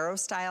nice narrow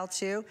style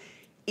too.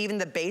 Even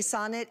the base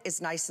on it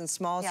is nice and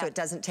small, so it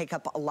doesn't take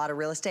up a lot of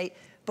real estate.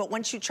 But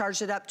once you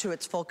charge it up to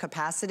its full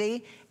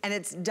capacity, and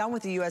it's done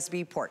with a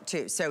USB port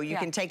too, so you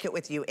can take it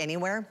with you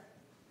anywhere.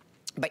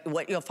 But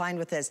what you'll find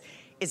with this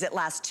is it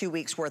lasts 2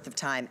 weeks worth of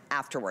time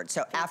afterwards.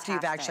 So after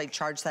you've actually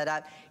charged that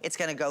up, it's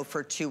gonna go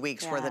for 2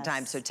 weeks worth of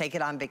time. So take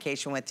it on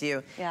vacation with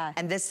you.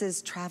 And this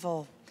is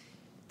travel.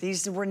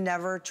 These were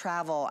never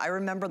travel. I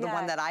remember the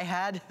one that I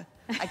had.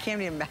 I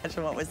can't even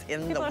imagine what was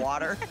in the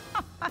water,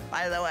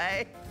 by the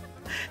way,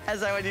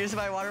 as I would use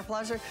my water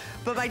flosser.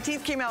 But my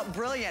teeth came out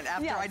brilliant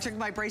after I took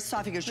my braces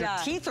off. He goes, your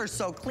teeth are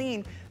so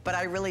clean. But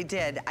I really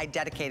did. I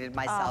dedicated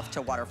myself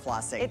to water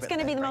flossing. It's going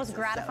to be the most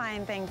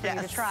gratifying thing for you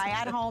to try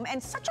at home,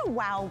 and such a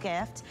wow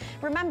gift.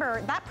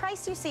 Remember, that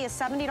price you see is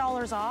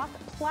 $70 off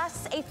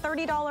plus a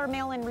 $30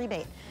 mail-in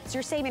rebate. So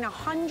you're saving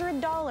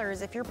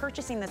 $100 if you're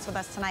purchasing this with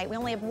us tonight. We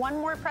only have one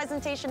more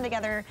presentation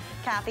together,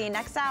 Kathy,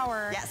 next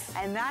hour.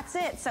 And that's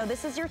it. So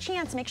this is your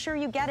chance. Make sure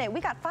you get it.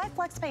 We got 5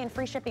 flex pay and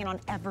free shipping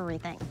on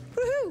everything.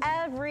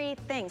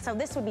 Everything. So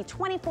this would be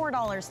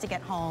 $24 to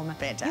get home.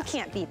 Fantastic. You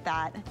can't beat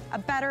that. A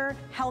better,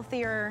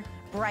 healthier,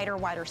 brighter,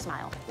 wider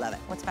smile. Love it.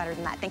 What's better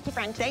than that? Thank you,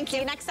 friend. Thank you.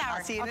 See you next hour.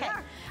 I'll see you in an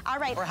hour. All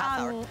right. Or half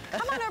hour.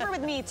 Come on over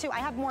with me, too. I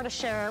have more to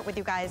share with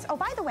you guys. Oh,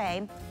 by the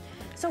way,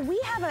 so we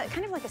have a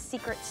kind of like a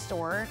secret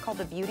store called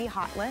the Beauty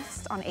Hot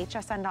List on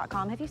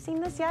hsn.com. Have you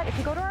seen this yet? If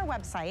you go to our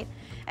website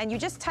and you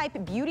just type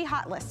Beauty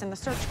Hot List in the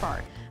search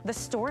bar, the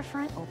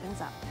storefront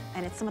opens up.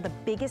 And it's some of the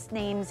biggest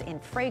names in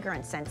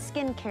fragrance and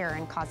skincare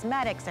and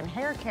cosmetics and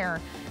hair care,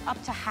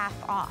 up to half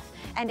off.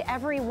 And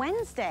every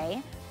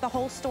Wednesday, the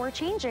whole store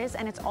changes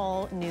and it's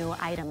all new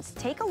items.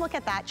 Take a look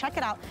at that, check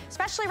it out,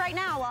 especially right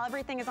now while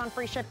everything is on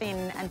free shipping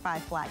and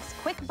 5 flex.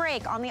 Quick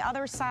break. On the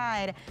other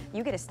side,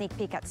 you get a sneak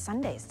peek at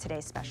Sunday's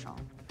Today's Special.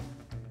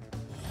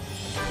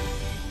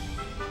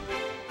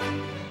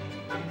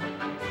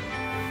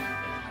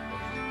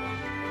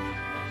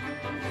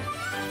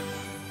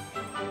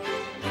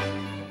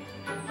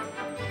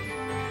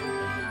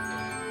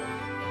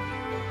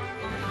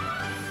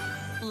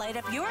 Light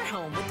up your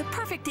home with the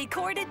perfect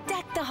decor to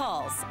deck the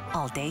halls.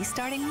 All day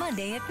starting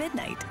Monday at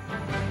midnight.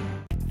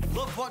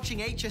 Love watching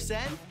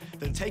HSN?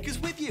 Then take us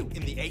with you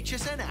in the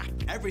HSN app.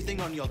 Everything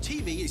on your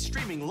TV is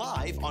streaming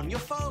live on your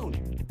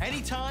phone.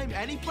 Anytime,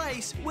 any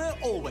place, we're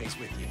always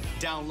with you.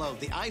 Download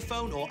the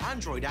iPhone or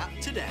Android app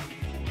today.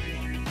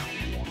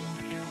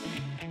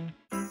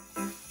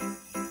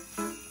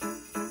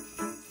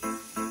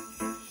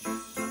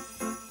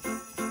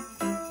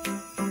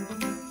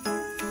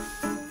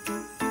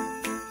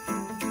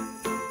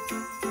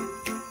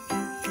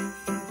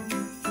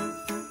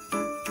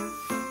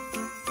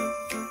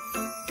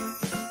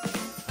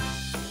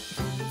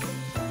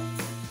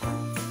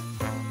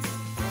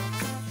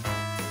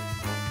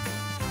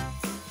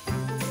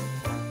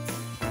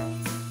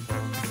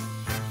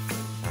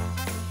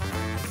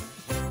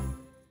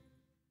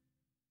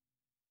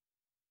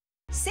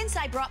 Since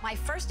I brought my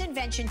first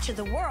invention to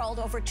the world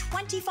over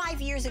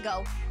 25 years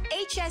ago,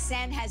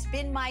 HSN has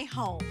been my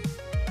home.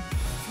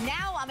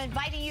 Now I'm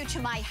inviting you to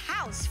my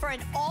house for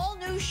an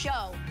all-new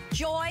show,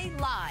 Joy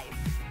Live.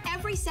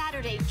 Every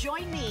Saturday,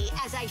 join me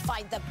as I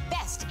find the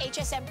best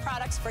HSN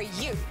products for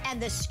you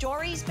and the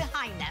stories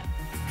behind them.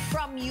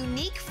 From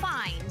unique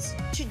finds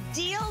to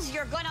deals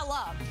you're gonna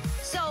love.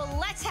 So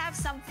let's have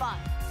some fun.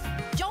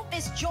 Don't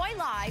miss Joy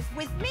Live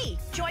with me,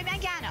 Joy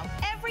Mangano,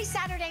 every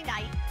Saturday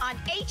night on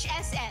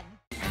HSN.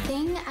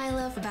 Thing I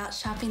love about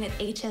shopping at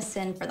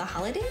HSN for the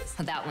holidays?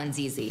 That one's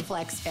easy.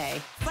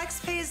 FlexPay.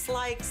 FlexPay is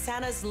like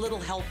Santa's little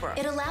helper.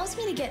 It allows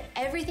me to get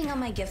everything on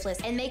my gift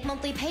list and make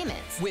monthly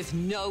payments. With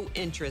no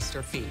interest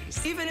or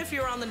fees. Even if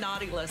you're on the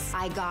naughty list.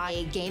 I got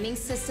a gaming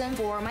system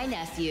for my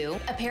nephew,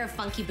 A pair of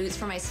funky boots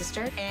for my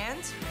sister. And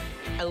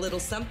a little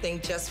something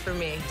just for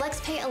me.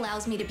 FlexPay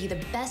allows me to be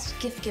the best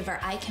gift giver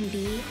I can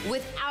be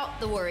without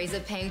the worries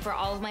of paying for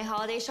all of my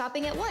holiday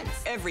shopping at once.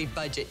 Every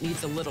budget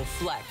needs a little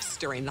flex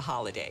during the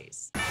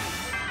holidays.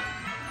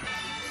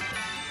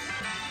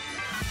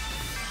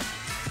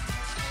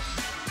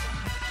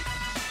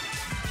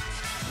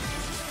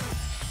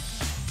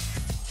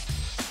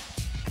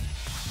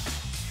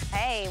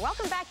 Hey,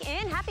 welcome back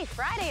in. Happy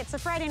Friday. It's the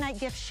Friday night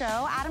gift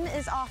show. Adam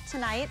is off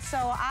tonight, so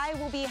I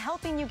will be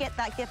helping you get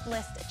that gift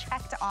list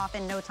checked off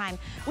in no time.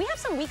 We have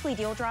some weekly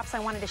deal drops I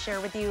wanted to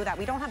share with you that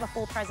we don't have a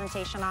full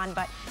presentation on,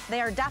 but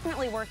they are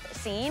definitely worth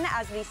seeing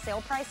as these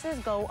sale prices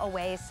go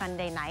away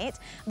Sunday night.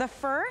 The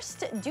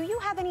first, do you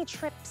have any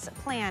trips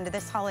planned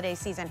this holiday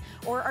season,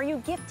 or are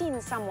you gifting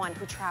someone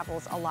who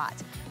travels a lot?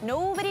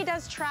 Nobody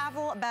does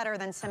travel better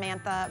than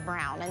Samantha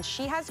Brown, and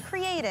she has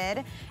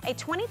created a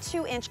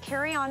 22-inch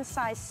carry-on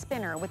size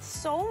spinner with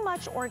so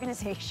much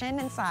organization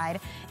inside.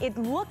 It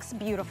looks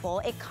beautiful.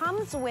 It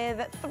comes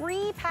with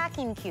 3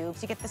 packing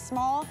cubes. You get the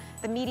small,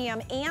 the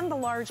medium, and the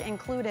large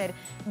included.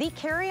 The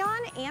carry-on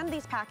and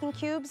these packing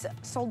cubes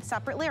sold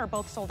separately are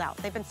both sold out.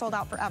 They've been sold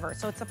out forever.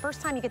 So it's the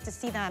first time you get to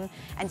see them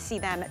and see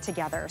them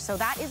together. So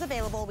that is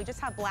available. We just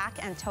have black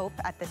and taupe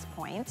at this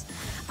point.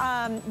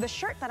 The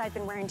shirt that I've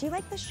been wearing, do you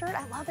like this shirt?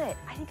 I love it.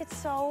 I think it's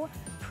so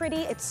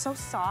pretty. It's so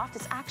soft.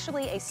 It's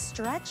actually a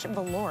stretch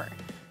velour.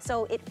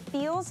 So it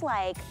feels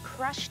like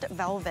crushed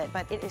velvet,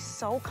 but it is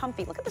so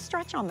comfy. Look at the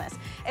stretch on this.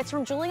 It's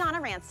from Juliana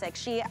Rancic.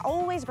 She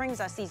always brings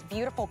us these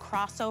beautiful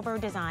crossover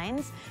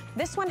designs.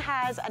 This one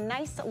has a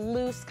nice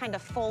loose kind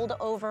of fold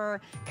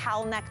over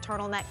cowl neck,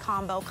 turtleneck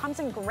combo.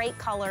 Comes in great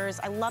colors.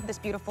 I love this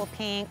beautiful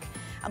pink.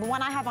 The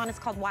one I have on is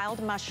called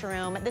Wild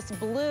Mushroom. This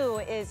blue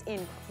is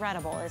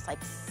incredible. It's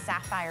like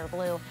sapphire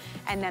blue.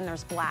 And then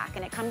there's black.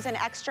 And it comes in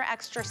extra,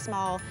 extra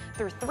small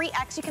through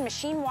 3X. You can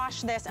machine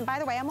wash this. And by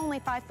the way, I'm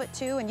only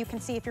 5'2", and you can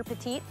see if you're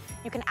petite,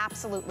 you can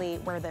absolutely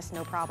wear this,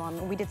 no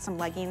problem. We did some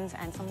leggings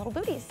and some little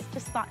booties.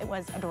 Just thought it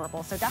was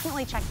adorable. So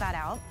definitely check that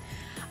out.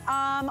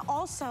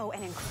 Also,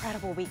 an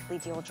incredible weekly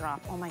deal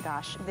drop. Oh my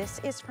gosh, this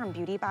is from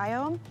Beauty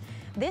Bio.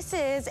 This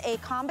is a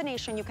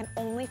combination you can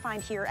only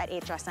find here at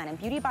HSN, and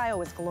Beauty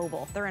Bio is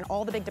global. They're in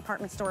all the big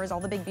department stores, all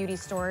the big beauty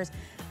stores.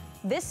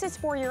 This is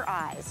for your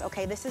eyes,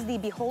 okay? This is the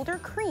Beholder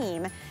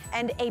Cream,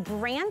 and a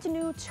brand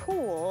new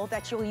tool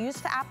that you'll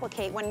use to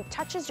applicate. When it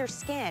touches your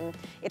skin,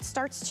 it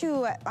starts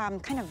to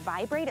kind of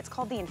vibrate. It's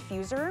called the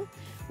infuser.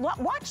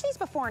 Watch these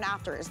before and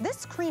afters.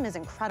 This cream is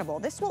incredible.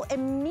 This will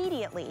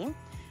immediately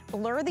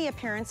blur the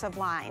appearance of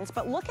lines,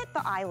 but look at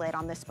the eyelid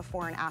on this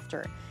before and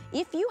after.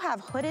 If you have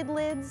hooded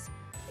lids,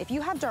 if you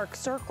have dark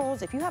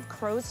circles, if you have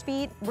crow's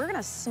feet, we're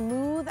gonna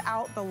smooth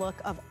out the look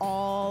of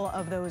all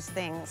of those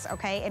things,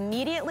 okay?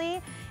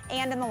 Immediately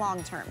and in the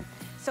long term.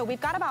 So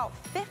we've got about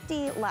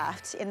 50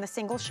 left in the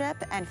single ship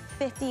and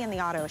 50 in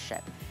the auto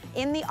ship.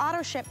 In the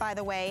auto ship, by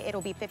the way,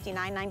 it'll be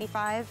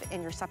 $59.95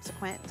 in your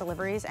subsequent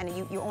deliveries, and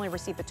you only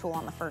receive the tool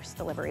on the first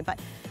delivery. But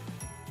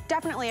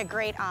definitely a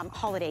great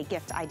holiday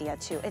gift idea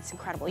too. It's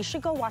incredible. You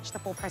should go watch the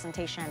full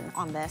presentation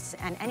on this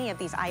and any of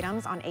these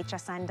items on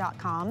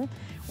hsn.com.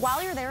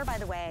 While you're there, by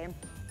the way,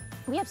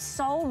 we have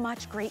so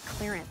much great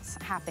clearance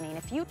happening.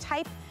 If you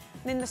type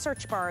in the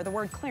search bar the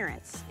word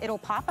clearance, it'll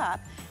pop up.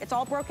 It's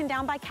all broken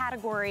down by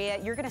category.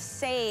 You're gonna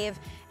save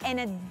an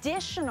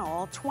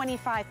additional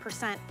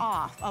 25%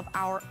 off of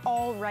our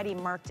already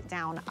marked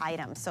down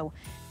items. So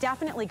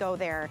definitely go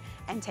there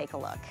and take a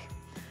look.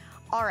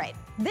 All right,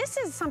 this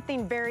is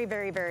something very,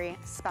 very, very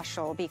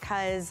special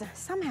because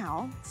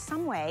somehow,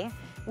 some way,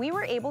 we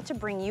were able to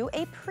bring you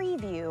a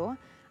preview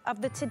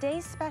of the Today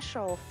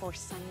Special for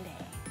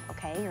Sunday.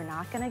 okay? You're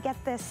not gonna get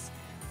this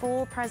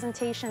full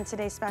presentation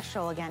Today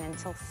Special again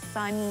until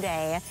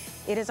Sunday.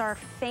 It is our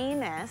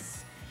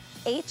famous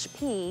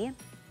HP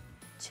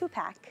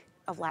 2-pack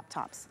of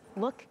laptops.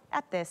 Look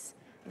at this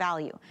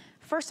value.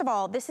 First of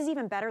all, this is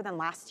even better than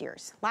last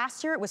year's.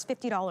 Last year it was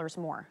 $50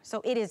 more.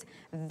 So it is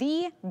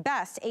the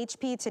best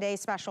HP Today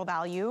Special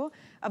value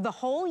of the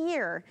whole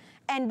year.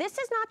 And this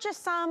is not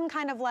just some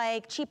kind of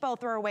like cheapo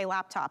throwaway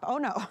laptop. Oh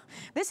no,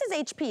 this is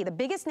HP, the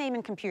biggest name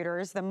in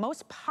computers, the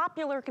most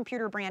popular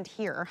computer brand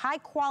here. High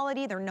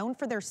quality, they're known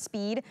for their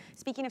speed.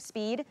 Speaking of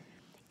speed,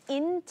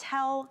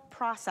 Intel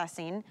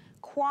processing,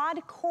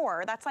 quad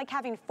core, that's like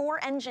having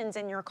 4 engines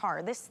in your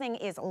car. This thing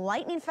is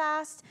lightning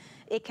fast.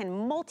 It can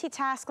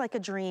multitask like a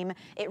dream.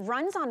 It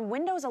runs on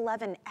Windows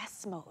 11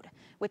 S mode,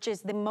 which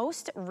is the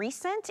most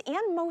recent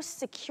and most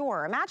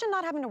secure. Imagine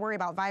not having to worry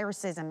about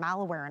viruses and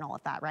malware and all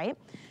of that, right?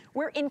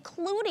 We're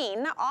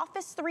including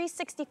Office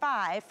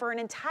 365 for an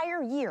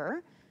entire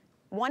year,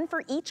 one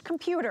for each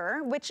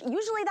computer, which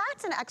usually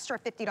that's an extra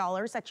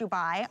 $50 that you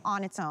buy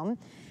on its own.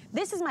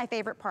 This is my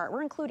favorite part.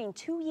 We're including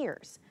 2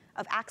 years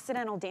of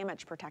accidental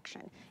damage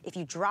protection. If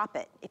you drop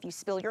it, if you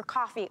spill your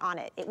coffee on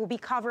it, it will be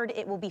covered,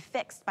 it will be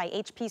fixed by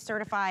HP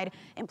certified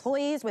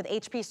employees with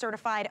HP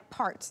certified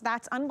parts.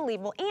 That's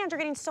unbelievable. And you're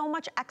getting so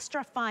much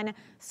extra fun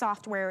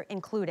software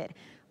included.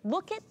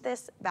 Look at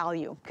this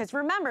value, because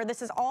remember,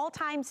 this is all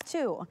times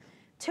 2.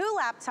 2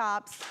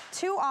 laptops,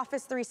 2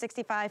 Office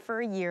 365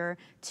 for a year,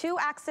 2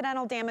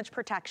 accidental damage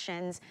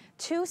protections,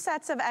 2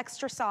 sets of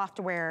extra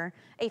software,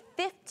 a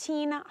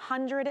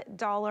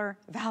 $1,500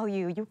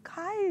 value, you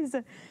guys.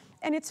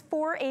 And it's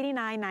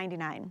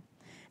 $489.99.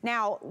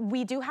 Now,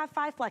 we do have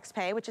 5 flex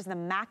pay, which is the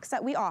max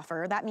that we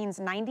offer. That means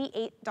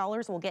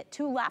 $98 will get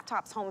 2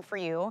 laptops home for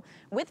you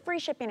with free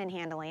shipping and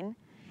handling.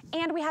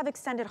 And we have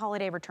extended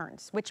holiday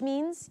returns, which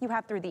means you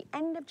have through the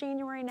end of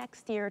January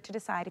next year to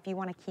decide if you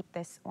want to keep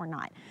this or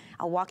not.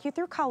 I'll walk you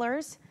through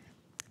colors.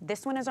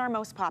 This one is our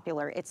most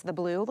popular. It's the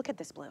blue. Look at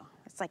this blue.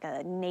 It's like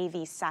a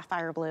navy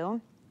sapphire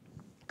blue.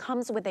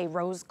 Comes with a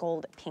rose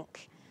gold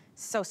pink.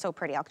 So, so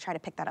pretty. I'll try to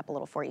pick that up a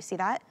little for you. See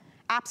that?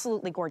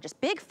 Absolutely gorgeous.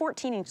 Big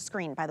 14-inch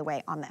screen, by the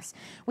way, on this.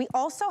 We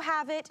also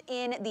have it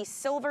in the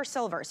silver.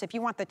 So if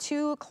you want the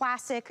 2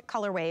 classic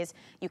colorways,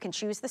 you can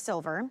choose the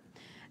silver.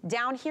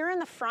 Down here in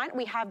the front,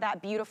 we have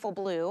that beautiful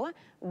blue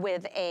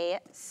with a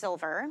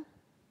silver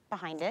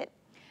behind it.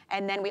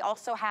 And then we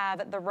also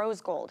have the rose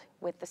gold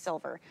with the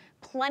silver.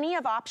 Plenty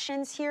of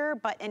options here,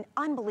 but an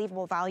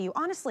unbelievable value.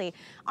 Honestly,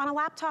 on a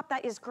laptop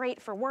that is great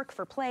for work,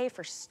 for play,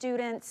 for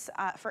students,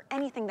 for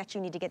anything that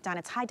you need to get done.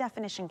 It's high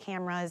definition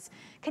cameras.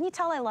 Can you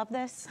tell I love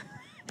this?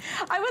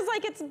 I was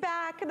like, it's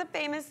back, the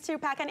famous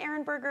 2-pack, and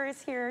Aaron Berger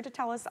is here to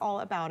tell us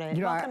all about it.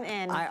 You know, welcome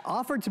in. I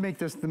offered to make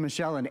this the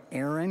Michelle and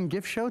Aaron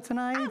gift show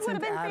tonight. That would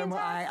have been Adam,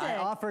 fantastic. I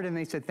offered and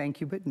they said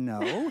thank you, but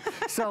no.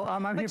 So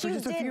I'm here for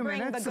just a few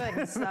minutes. But you did bring the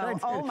goods, so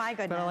oh my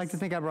goodness. But I like to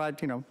think I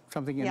brought, you know,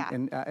 something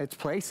in its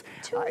place.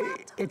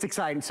 It's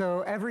exciting.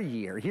 So every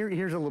year,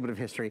 here's a little bit of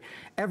history.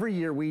 Every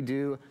year we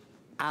do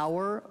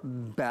our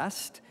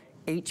best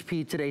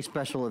HP Today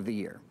Special of the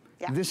year.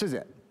 Yeah. This is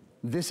it.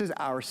 This is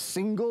our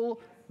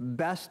single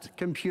best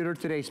computer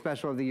today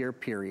special of the year,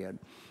 period.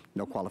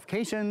 No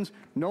qualifications,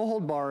 no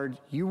hold barred.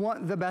 You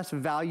want the best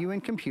value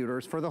in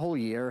computers for the whole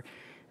year.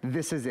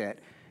 This is it.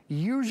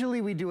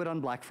 Usually we do it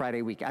on Black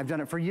Friday week. I've done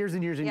it for years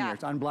and years and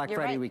years on Black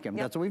Friday weekend.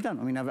 Yep. That's what we've done.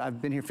 I mean,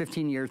 I've been here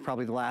 15 years,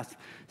 probably the last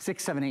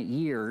 6, 7, 8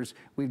 years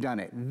we've done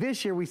it.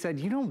 This year we said,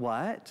 you know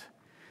what?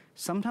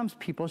 Sometimes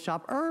people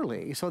shop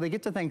early. So they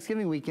get to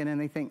Thanksgiving weekend and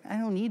they think, I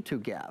don't need 2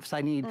 gifts. I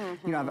need,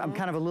 you know, I'm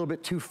kind of a little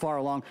bit too far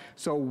along.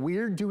 So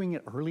we're doing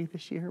it early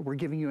this year. We're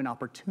giving you an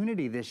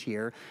opportunity this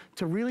year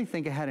to really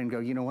think ahead and go,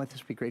 you know what,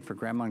 this would be great for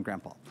grandma and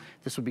grandpa.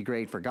 This would be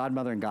great for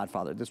godmother and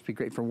godfather. This would be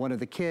great for one of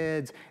the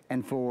kids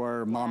and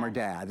for mom or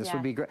dad. This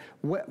would be great.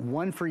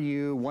 One for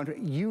you, one for,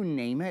 you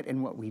name it.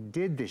 And what we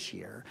did this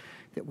year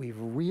that we've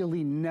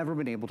really never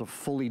been able to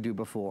fully do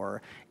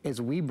before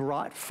is we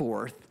brought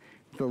forth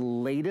the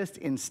latest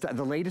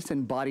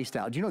in body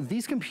style. Do you know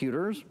these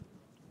computers?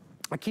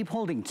 I keep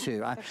holding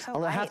 2.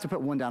 I'll have to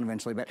put one down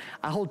eventually, but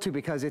I hold 2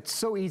 because it's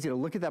so easy to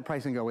look at that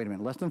price and go, wait a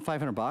minute, less than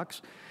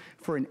 $500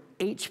 for an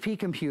HP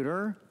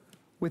computer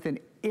with an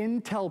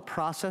Intel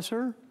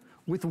processor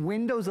with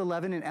Windows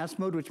 11 in S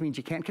mode, which means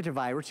you can't catch a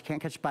virus, you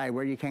can't catch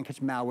spyware, you can't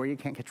catch malware, you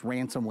can't catch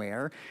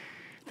ransomware.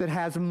 That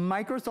has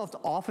Microsoft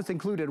Office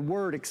included,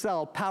 Word,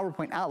 Excel,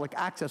 PowerPoint, Outlook,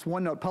 Access,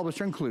 OneNote,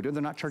 Publisher included.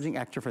 They're not charging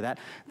extra for that.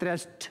 That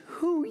has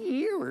 2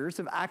 years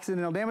of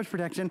accidental damage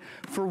protection.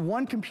 For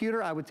one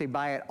computer, I would say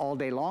buy it all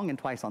day long and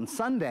twice on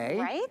Sunday.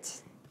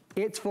 Right?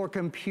 It's for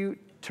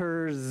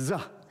computers.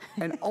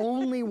 And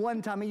only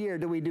one time a year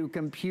do we do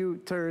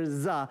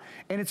computers. And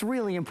it's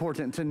really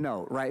important to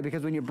note, right?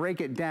 Because when you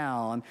break it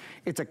down,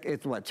 it's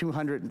what,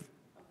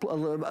 a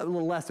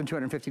little less than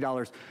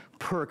 $250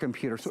 per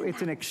computer. So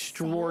it's an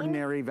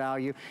extraordinary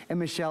value. And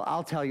Michelle,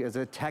 I'll tell you, as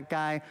a tech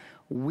guy,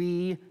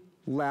 we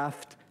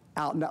left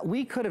out. Now,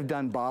 we could have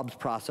done Bob's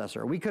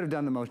processor. We could have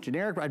done the most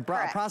generic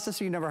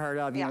processor you never heard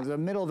of, you know, the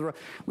middle of the road.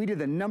 We did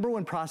the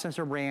 #1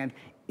 processor brand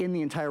in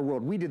the entire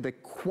world. We did the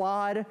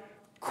quad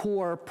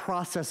core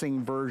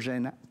processing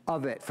version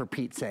of it, for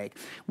Pete's sake.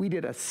 We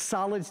did a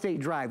solid state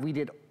drive. We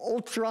did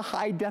ultra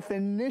high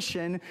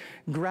definition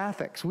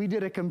graphics. We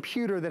did a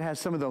computer that has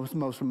some of the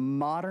most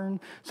modern,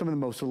 some of the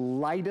most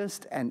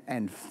lightest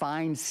and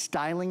fine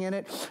styling in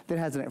it, that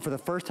has, for the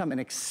first time, an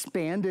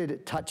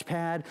expanded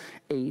touchpad,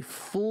 a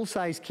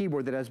full-size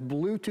keyboard that has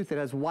Bluetooth, that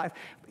has Wi-Fi,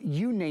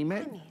 you name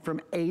it,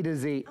 from A to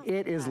Z.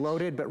 It is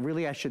loaded, but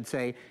really I should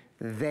say,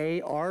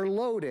 they are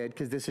loaded,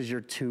 because this is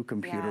your 2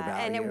 computer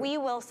value. And we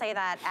will say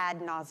that ad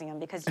nauseum,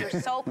 because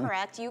you're so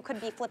correct. You could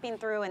be flipping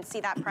through and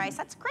see that price.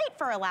 That's great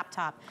for a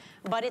laptop,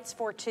 but it's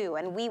for 2,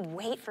 and we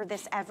wait for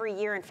this every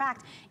year. In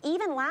fact,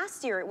 even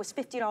last year, it was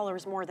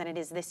 $50 more than it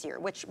is this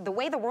year, which the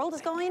way the world is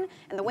going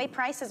and the way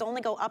prices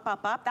only go up,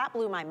 up, up, that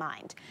blew my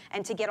mind.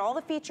 And to get all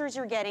the features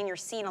you're getting, you're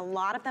seeing a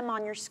lot of them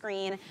on your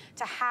screen,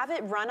 to have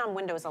it run on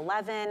Windows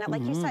 11,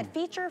 like you said,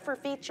 feature for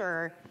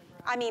feature,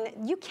 I mean,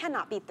 you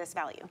cannot beat this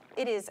value.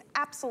 It is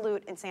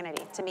absolute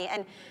insanity to me.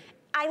 And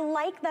I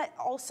like that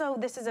also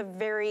this is a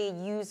very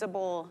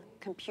usable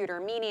computer,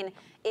 meaning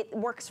it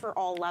works for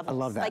all levels. I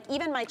love that. Like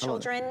even my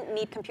children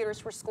need computers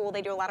for school.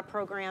 They do a lot of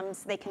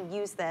programs. They can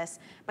use this.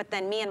 But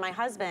then me and my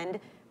husband,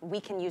 we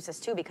can use this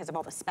too because of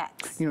all the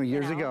specs. You know,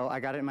 years ago,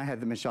 I got it in my head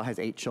that Michelle has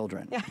 8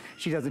 children. Yeah.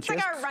 She doesn't. It's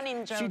like our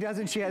running joke. She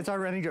doesn't. It's our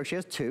running joke. She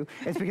has 2.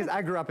 It's because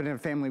I grew up in a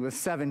family with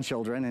 7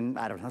 children, and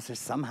I don't know, so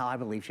somehow I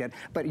believe she had.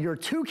 But your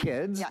 2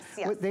 kids,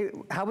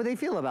 how would they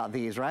feel about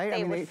these, right?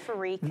 They would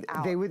freak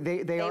out. They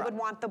would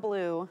want the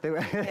blue.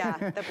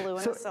 Yeah, the blue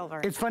and the silver.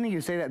 It's funny you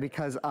say that,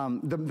 because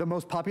the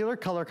most popular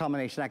color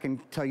combination, I can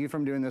tell you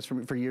from doing this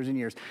for years and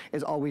years,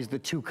 is always the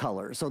 2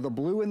 colors. So the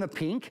blue and the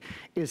pink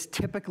is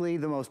typically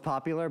the most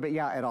popular, but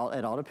yeah, it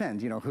all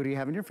depends. You know, who do you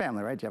have in your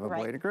family, right? Do you have a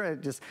boy and a girl?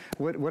 Just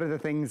what are the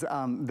things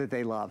that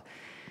they love?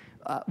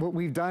 What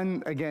we've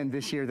done, again,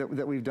 this year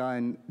that we've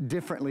done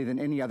differently than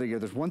any other year,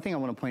 there's one thing I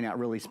want to point out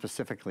really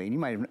specifically, and you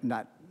might have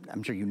not,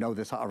 I'm sure you know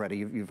this already,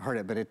 you've heard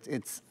it, but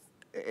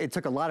it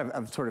took a lot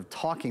of sort of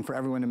talking for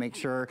everyone to make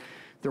sure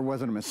there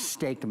wasn't a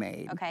mistake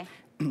made. Okay.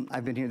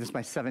 I've been here, this is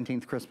my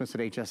 17th Christmas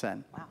at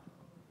HSN. Wow.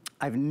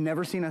 I've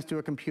never seen us do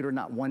a computer,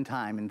 not one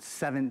time in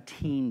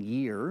 17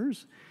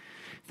 years,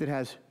 that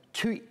has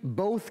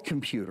both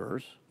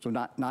computers, so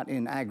not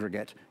in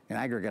aggregate. In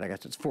aggregate, I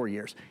guess it's 4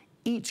 years.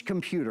 Each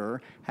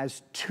computer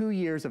has 2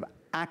 years of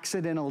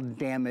accidental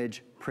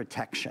damage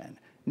protection,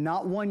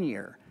 not 1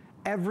 year.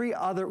 Every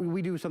other,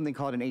 we do something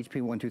called an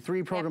HP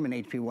 123 program, an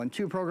HP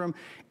 12 program,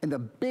 and the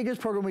biggest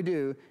program we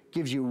do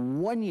gives you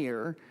 1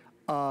 year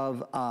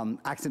of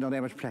accidental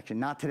damage protection.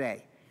 Not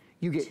today.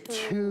 You get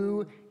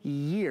 2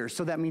 years.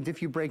 So that means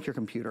if you break your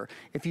computer,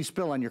 if you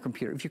spill on your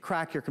computer, if you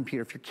crack your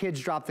computer, if your kids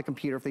drop the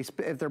computer,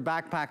 if their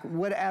backpack,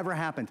 whatever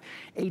happens,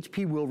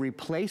 HP will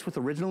replace with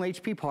original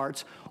HP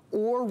parts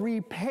or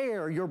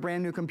repair your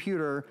brand new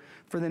computer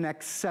for the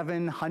next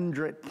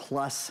 700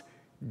 plus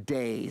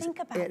days. Think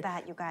about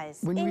that, you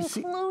guys.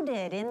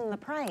 Included in the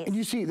price. And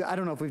you see, I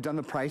don't know if we've done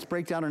the price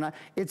breakdown or not,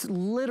 it's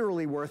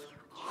literally worth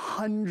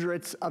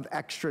hundreds of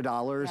extra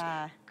dollars,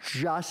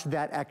 just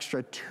that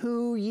extra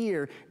 2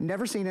 year.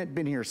 Never seen it,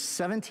 been here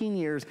 17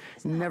 years,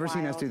 never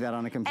seen us do that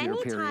on a computer,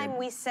 period. Anytime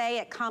we say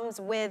it comes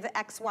with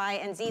X, Y,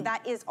 and Z,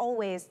 that is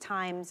always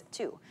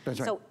 ×2. That's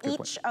right. So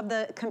each of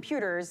the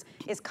computers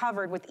is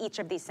covered with each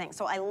of these things.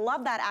 So I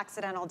love that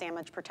accidental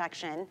damage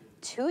protection.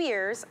 2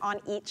 years on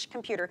each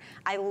computer.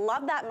 I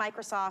love that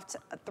Microsoft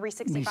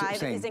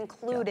 365 is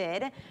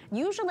included.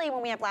 Usually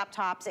when we have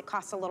laptops, it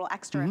costs a little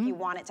extra if you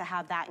want it to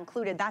have that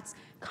included. That's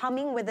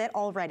coming with it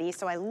already,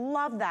 so I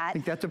love that. I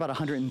think that's about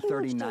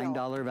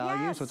 $139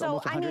 value, so it's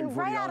almost $140. I mean,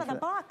 right out of the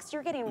box,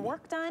 you're getting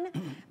work done.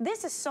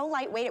 This is so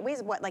lightweight. It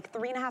weighs, what, like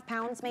 3.5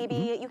 pounds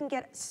maybe? You can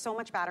get so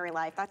much battery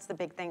life. That's the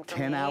big thing for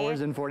me. 10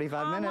 hours and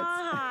 45 minutes.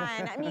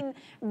 Come on. I mean,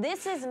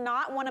 this is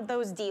not one of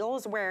those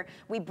deals where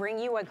we bring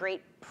you a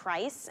great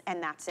price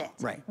and that's it.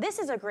 Right. This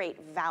is a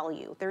great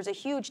value. There's a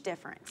huge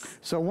difference.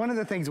 So one of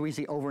the things we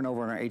see over and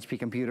over on our HP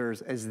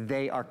computers is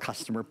they are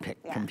customer pick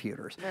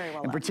computers. Very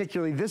well and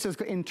particularly, this is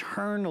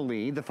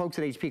internally, the folks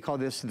at HP call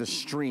this the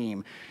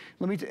stream.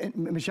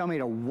 Michelle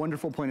made a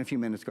wonderful point a few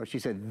minutes ago. She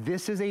said,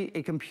 this is a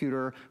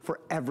computer for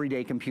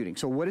everyday computing.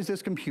 So what is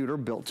this computer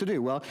built to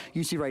do? Well,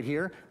 you see right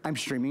here, I'm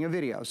streaming a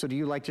video. So do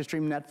you like to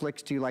stream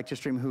Netflix? Do you like to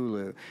stream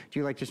Hulu? Do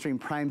you like to stream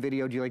Prime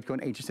Video? Do you like to go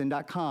on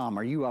hsn.com?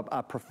 Are you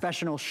a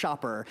professional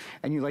shopper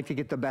and you like to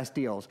get the best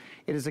deals?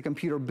 It is a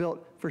computer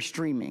built for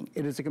streaming.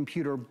 It is a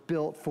computer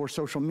built for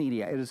social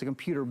media. It is a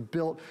computer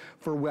built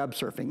for web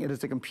surfing. It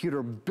is a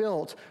computer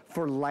built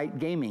for light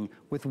gaming.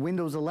 With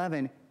Windows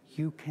 11,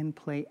 you can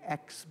play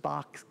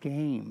Xbox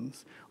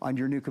games on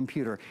your new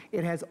computer.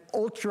 It has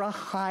ultra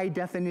high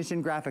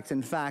definition graphics.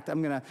 In fact,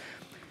 I'm gonna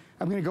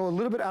go a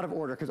little bit out of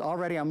order because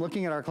already I'm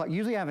looking at our clock.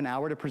 Usually I have an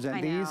hour to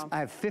present these. I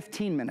have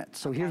 15 minutes.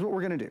 So here's what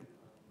we're gonna do.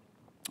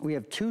 we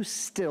have 2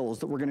 stills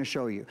that we're gonna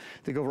show you.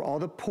 They go over all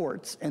the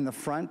ports in the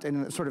front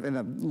and sort of in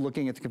the,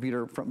 looking at the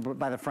computer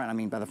by the front,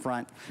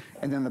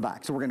 and then the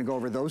back. So we're gonna go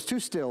over those 2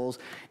 stills,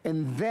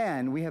 and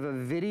then we have a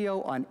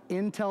video on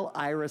Intel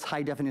Iris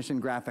high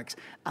definition graphics.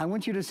 I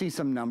want you to see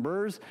some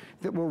numbers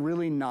that will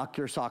really knock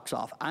your socks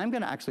off. I'm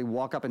gonna actually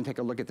walk up and take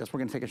a look at this. We're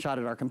gonna take a shot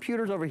at our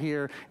computers over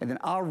here, and then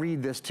I'll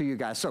read this to you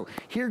guys. So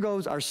here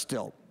goes our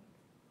still.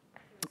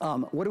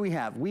 What do we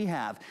have? We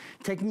have,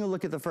 taking a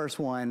look at the first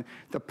one,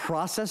 the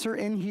processor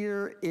in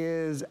here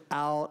is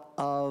out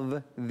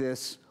of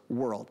this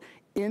world.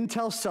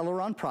 Intel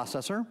Celeron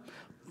processor,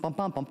 bum,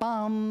 bum, bum,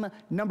 bum,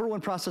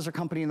 #1 processor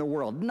company in the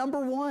world,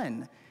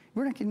 #1.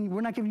 We're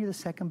not giving you the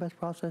second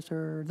best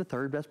processor, the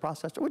third best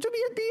processor, which would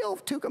be a deal.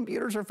 2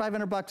 computers for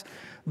 $500.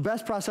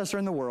 Best processor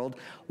in the world.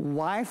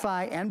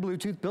 Wi-Fi and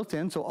Bluetooth built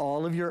in, so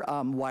all of your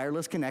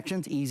wireless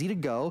connections, easy to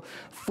go.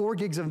 4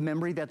 gigs of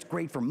memory, that's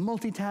great for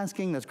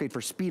multitasking, that's great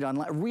for speed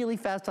online, really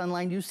fast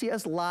online. You see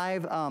us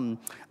live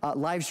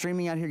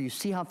streaming out here, you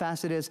see how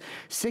fast it is.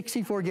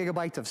 64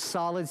 gigabytes of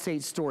solid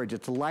state storage.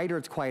 It's lighter,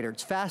 it's quieter,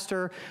 it's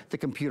faster. The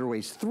computer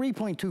weighs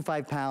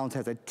 3.25 pounds,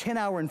 has a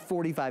 10-hour and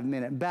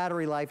 45-minute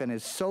battery life, and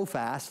is so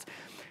fast.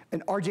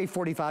 An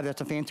RJ45,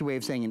 that's a fancy way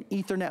of saying an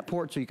Ethernet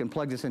port, so you can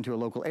plug this into a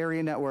local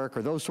area network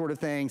or those sort of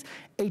things.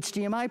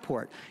 HDMI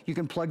port, you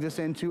can plug this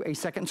into a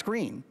second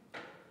screen.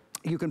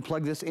 You can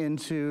plug this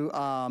into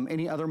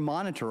any other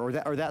monitor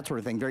or that sort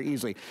of thing very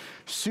easily.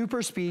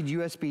 Super speed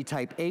USB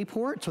type A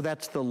port, so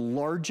that's the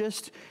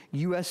largest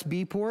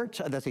USB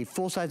port. That's a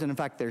full size, and in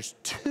fact, there's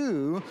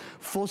 2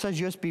 full-size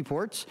USB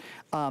ports.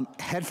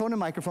 Headphone and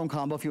microphone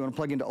combo if you want to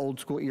plug into old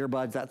school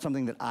earbuds. That's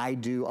something that I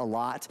do a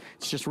lot.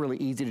 It's just really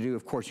easy to do.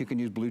 Of course, you can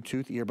use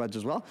Bluetooth earbuds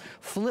as well.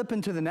 Flip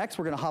into the next.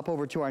 We're going to hop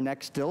over to our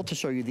next still to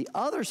show you the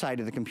other side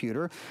of the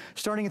computer.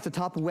 Starting at the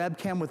top,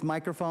 webcam with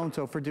microphone,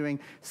 so for doing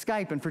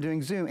Skype and for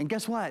doing Zoom. And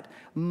guess what?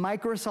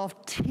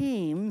 Microsoft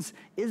Teams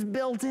is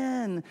built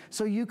in,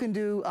 so you can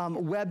do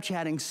web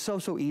chatting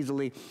so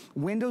easily.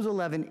 Windows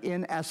 11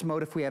 in S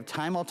mode. If we have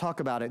time, I'll talk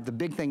about it. The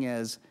big thing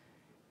is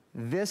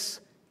this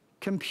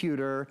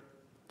computer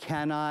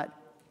cannot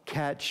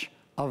catch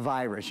a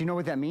virus. You know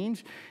what that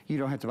means? You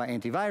don't have to buy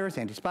antivirus,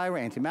 anti-spyware,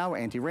 anti-malware,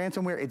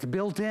 anti-ransomware. It's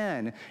built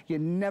in. You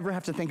never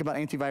have to think about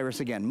antivirus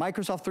again.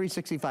 Microsoft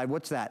 365,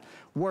 what's that?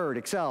 Word,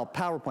 Excel,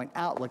 PowerPoint,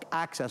 Outlook,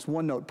 Access,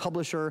 OneNote,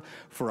 Publisher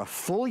for a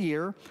full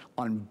year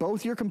on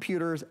both your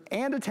computers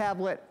and a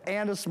tablet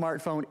and a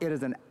smartphone. It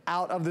is an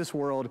out of this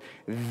world,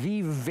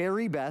 the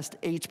very best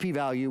HP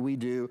value we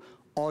do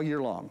all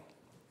year long.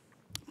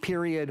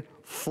 Period,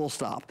 full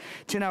stop.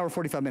 10-hour,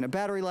 45-minute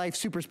battery life,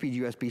 super speed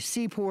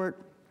USB-C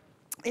port,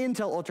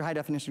 Intel ultra high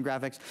definition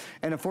graphics,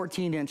 and a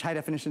 14-inch high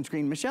definition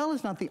screen. Michelle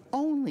is not the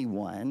only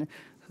one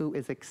who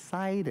is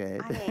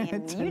excited. I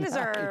mean, you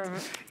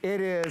deserve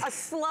a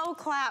slow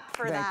clap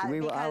for that.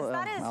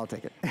 I'll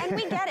take it. And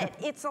we get it.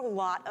 It's a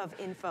lot of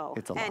info.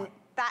 It's a lot. And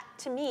that,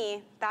 to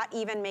me, that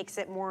even makes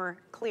it more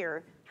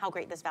clear how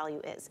great this value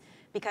is.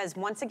 Because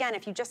once again,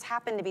 if you just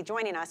happen to be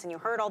joining us and you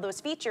heard all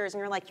those features and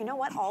you're like, you know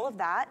what, all of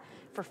that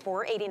for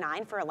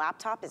 $489 for a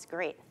laptop is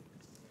great.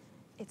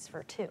 It's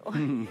for 2.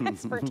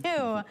 It's for 2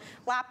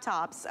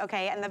 laptops,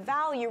 okay? And the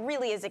value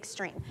really is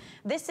extreme.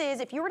 This is,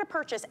 if you were to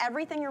purchase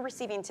everything you're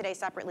receiving today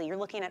separately, you're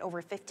looking at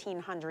over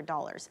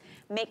 $1,500.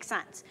 Makes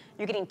sense.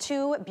 You're getting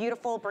 2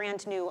 beautiful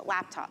brand new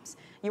laptops.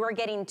 You are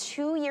getting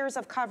 2 years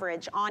of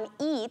coverage on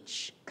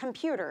each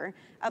computer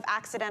of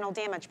accidental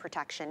damage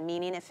protection,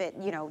 meaning if it,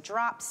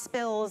 drops,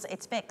 spills,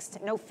 it's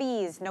fixed. No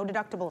fees, no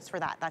deductibles for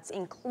that. That's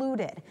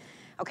included.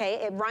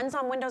 Okay, it runs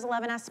on Windows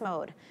 11 S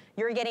mode.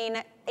 You're getting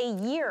a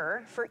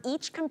year for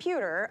each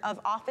computer of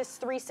Office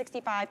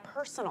 365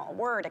 Personal,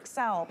 Word,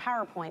 Excel,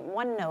 PowerPoint,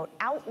 OneNote,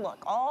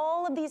 Outlook,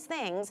 all of these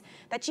things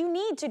that you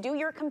need to do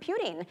your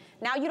computing.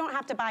 Now you don't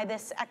have to buy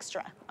this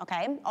extra,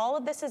 okay? All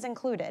of this is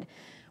included.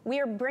 We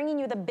are bringing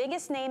you the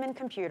biggest name in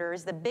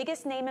computers, the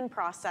biggest name in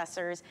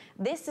processors.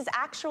 This is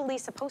actually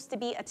supposed to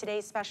be a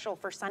today's special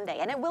for Sunday,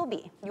 and it will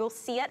be. You'll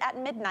see it at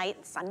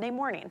midnight Sunday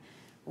morning.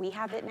 We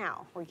have it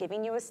now. We're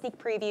giving you a sneak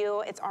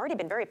preview. It's already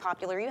been very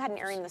popular. You had an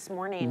airing this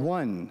morning.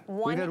 One airing.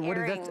 What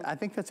is that? I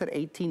think that's at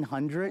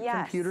 1,800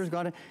 computers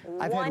got it.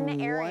 I've had one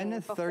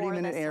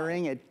 30-minute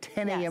airing at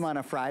 10 a.m. on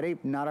a Friday.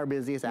 Not our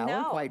busiest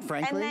hour, quite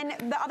frankly. And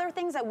then the other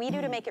things that we do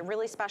to make it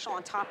really special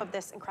on top of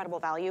this incredible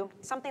value,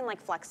 something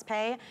like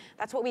FlexPay.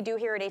 That's what we do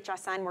here at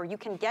HSN, where you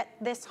can get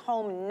this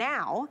home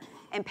now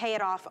and pay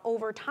it off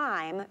over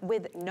time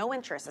with no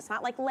interest. It's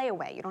not like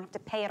layaway. You don't have to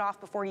pay it off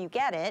before you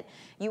get it.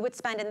 You would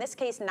spend, in this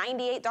case,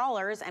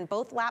 $98, and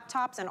both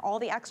laptops and all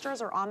the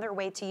extras are on their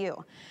way to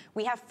you.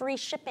 We have free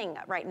shipping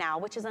right now,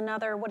 which is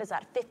another, what is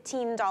that,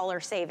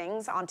 $15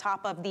 savings on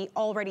top of the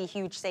already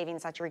huge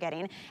savings that you're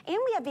getting. And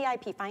we have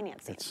VIP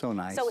financing. It's so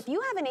nice. So if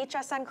you have an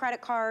HSN credit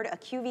card, a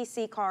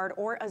QVC card,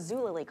 or a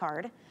Zulily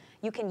card,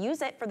 you can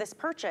use it for this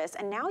purchase,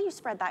 and now you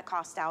spread that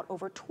cost out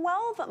over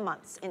 12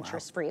 months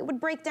interest-free. It would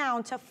break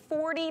down to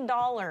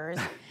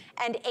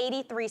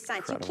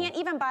 $40.83. You can't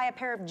even buy a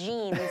pair of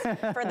jeans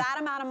for that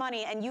amount of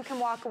money, and you can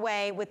walk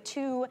away with 2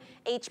 2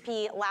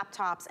 HP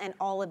laptops and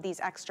all of these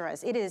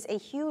extras. It is a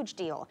huge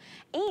deal.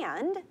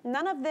 And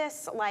none of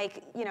this,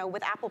 like, you know,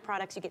 with Apple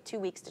products, you get 2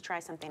 weeks to try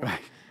something.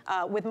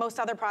 Right. With most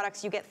other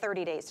products, you get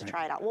 30 days to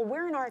try it out. Well,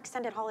 we're in our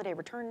extended holiday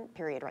return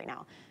period right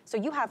now. So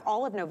you have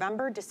all of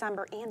November,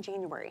 December, and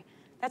January.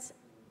 That's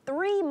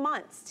 3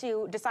 months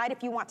to decide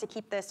if you want to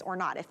keep this or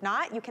not. If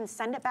not, you can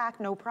send it back,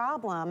 no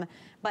problem.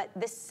 But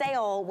this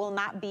sale will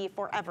not be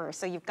forever.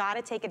 So you've got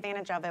to take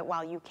advantage of it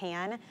while you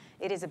can.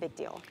 It is a big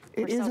deal.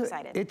 We're so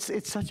excited.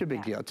 It's such a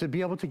big deal. To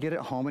be able to get it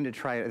home and to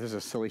try it, this is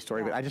a silly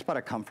story, but I just bought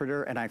a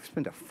comforter and I've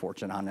spent a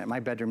fortune on it. My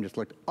bedroom just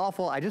looked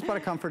awful. I just bought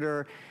a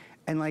comforter.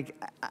 And like,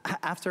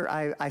 after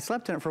I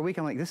slept in it for a week,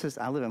 I'm like,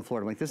 I live in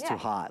Florida, I'm like, this is too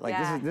hot. Like,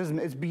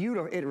 it's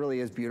beautiful, it really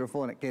is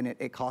beautiful, and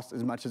it costs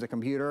as much as a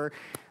computer.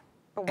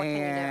 But what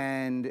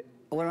can you do?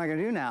 What am I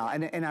gonna do now?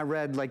 And I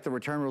read like the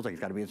return rules, like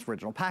it's gotta be its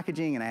original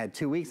packaging, and I had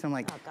 2 weeks, and I'm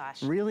like, oh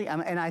gosh. Really?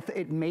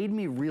 It made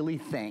me really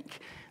think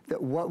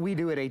that what we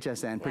do at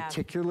HSN,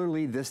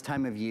 particularly this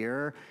time of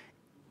year,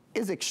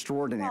 is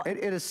extraordinary. Well,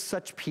 it is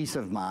such peace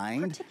of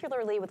mind.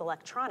 Particularly with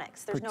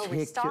electronics. There's no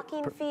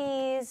restocking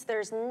fees.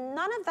 There's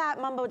none of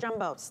that mumbo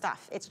jumbo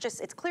stuff.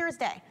 It's clear as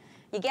day.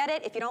 You get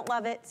it, if you don't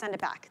love it, send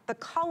it back. The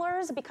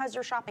colors, because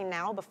you're shopping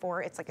now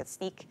before it's like a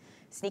sneak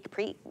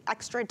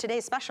extra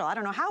today's special. I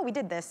don't know how we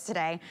did this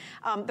today.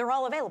 They're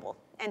all available.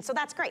 And so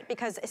that's great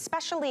because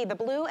especially the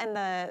blue and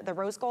the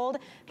rose gold,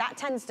 that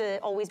tends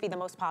to always be the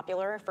most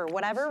popular for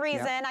whatever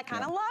reason. I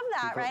kind of love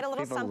that, right? A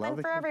little something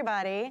for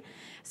everybody.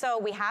 So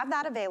we have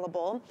that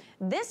available.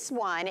 This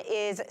one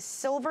is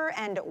silver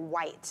and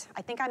white.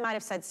 I think I might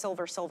have said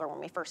silver when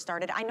we first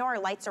started. I know our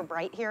lights are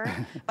bright here,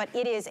 but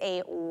it is a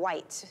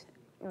white,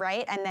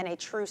 right? And then a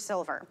true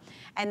silver.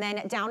 And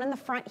then down in the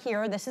front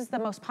here, this is the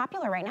most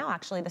popular right now,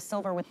 actually, the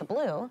silver with the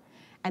blue.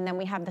 And then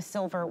we have the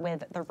silver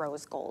with the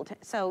rose gold.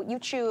 So you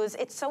choose,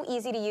 it's so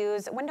easy to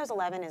use. Windows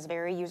 11 is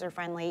very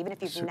user-friendly, even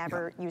if you've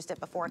never used it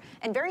before,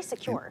 and very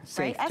secure,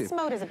 right? S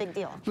mode is a big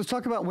deal. Let's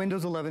talk about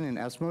Windows 11 and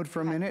S mode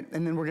for a minute,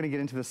 and then we're gonna get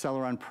into the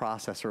Celeron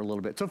processor a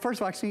little bit. So first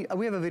of all, actually,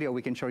 we have a video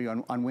we can show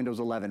you on Windows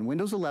 11.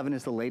 Windows 11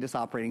 is the latest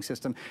operating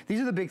system. These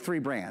are the big 3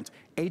 brands.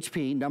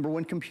 HP,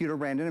 #1 computer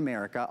brand in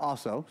America.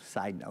 Also,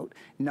 side note,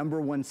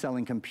 #1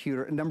 selling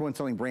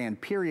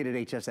brand, period, at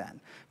HSN.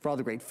 For all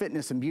the great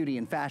fitness and beauty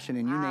and fashion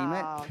and you name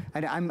it.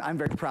 And I'm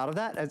very proud of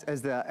that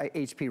as the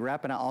HP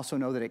rep, and I also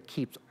know that it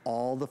keeps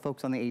all the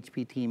folks on the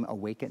HP team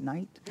awake at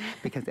night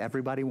because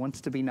everybody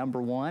wants to be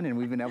 #1, and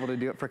we've been able to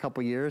do it for a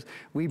couple years.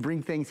 We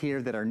bring things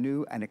here that are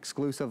new and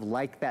exclusive,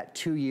 like that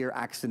 2-year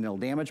accidental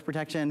damage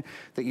protection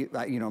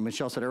that you know,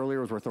 Michelle said earlier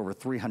was worth over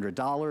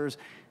 $300.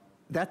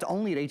 That's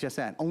only at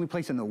HSN, only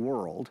place in the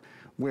world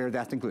where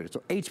that's included.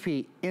 So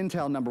HP,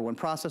 Intel, #1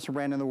 processor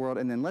brand in the world.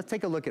 And then let's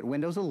take a look at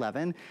Windows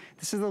 11.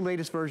 This is the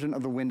latest version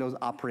of the Windows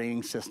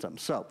operating system.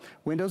 So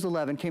Windows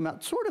 11 came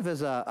out sort of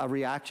as a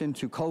reaction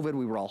to COVID.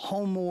 We were all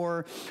home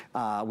more.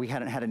 We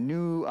hadn't had a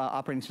new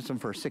operating system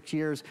for 6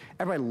 years.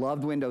 Everybody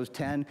loved Windows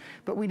 10,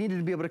 but we needed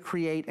to be able to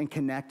create and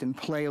connect and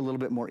play a little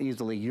bit more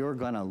easily. You're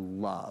gonna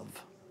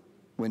love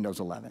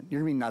Windows 11.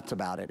 You're gonna be nuts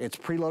about it. It's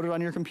preloaded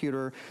on your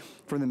computer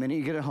from the minute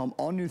you get it home.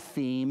 All new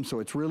theme, so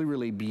it's really,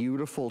 really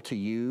beautiful to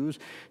use.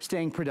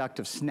 Staying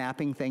productive,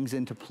 snapping things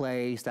into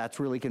place. That's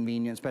really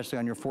convenient, especially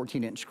on your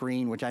 14-inch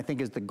screen, which I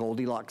think is the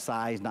Goldilocks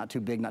size, not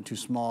too big, not too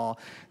small.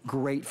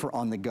 Great for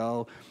on the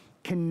go.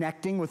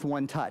 Connecting with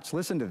one touch.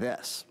 Listen to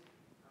this.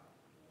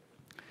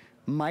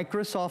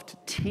 Microsoft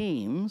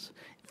Teams,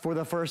 for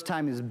the first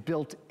time, is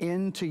built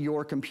into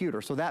your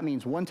computer. So that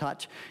means one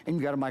touch and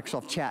you've got a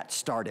Microsoft Chat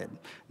started.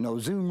 No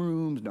Zoom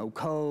rooms, no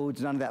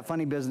codes, none of that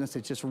funny business.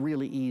 It's just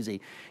really easy.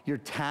 Your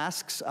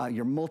tasks,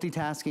 your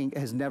multitasking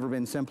has never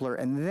been simpler.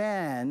 And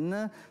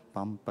then,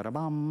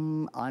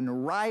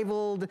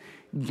 unrivaled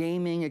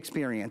gaming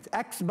experience.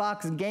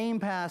 Xbox Game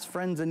Pass,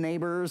 friends and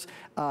neighbors.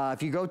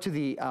 If you go to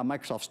the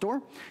Microsoft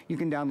Store, you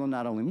can download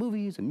not only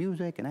movies and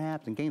music and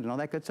apps and games and all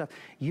that good stuff.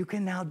 You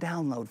can now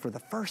download for the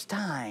first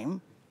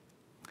time,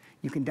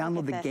 you can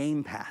download the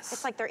Game Pass.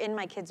 It's like they're in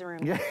my kids' room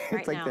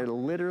it's like they're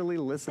literally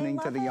listening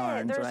to the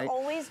yarns, There's right?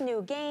 always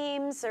new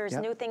games. There's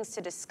new things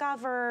to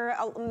discover.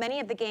 Many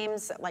of the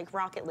games, like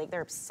Rocket League,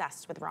 they're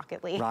obsessed with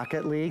Rocket League.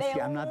 Rocket League?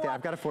 Yeah, I'm not there.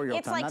 I've got a 4-year-old.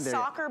 It's like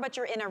soccer, but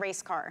you're in a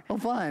race car. Oh,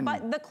 fun.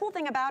 But the cool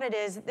thing about it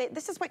is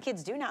this is what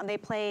kids do now. They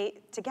play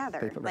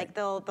together. Like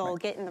they'll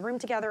get in the room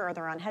together or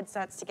they're on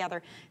headsets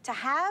together. To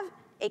have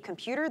a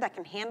computer that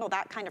can handle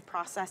that kind of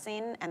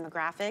processing and the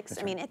graphics,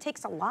 I mean, it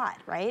takes a lot,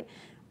 right?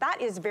 That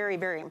is very,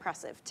 very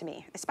impressive to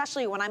me,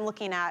 especially when I'm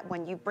looking at,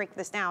 when you break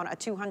this down, a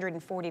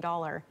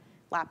 $240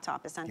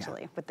 laptop,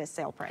 essentially, with this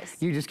sale price.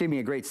 You just gave me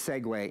a great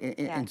segue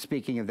in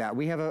speaking of that.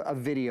 We have a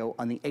video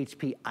on the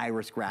HP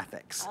Iris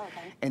graphics. Oh,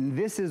 okay. And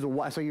this is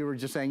why, so you were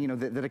just saying, you know,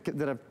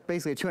 that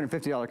basically a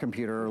 $250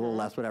 computer, or a little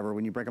less, whatever,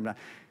 when you break them down,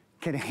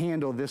 can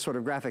handle this sort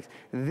of graphics.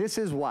 This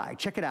is why.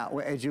 Check it out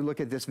as you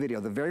look at this video.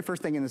 The very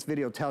first thing in this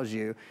video tells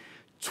you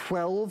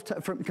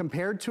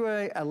compared to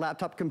a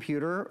laptop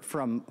computer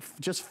from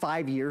just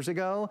 5 years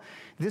ago,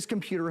 this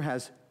computer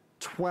has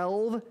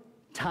 12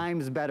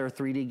 times better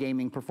 3D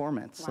gaming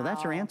performance. Wow. So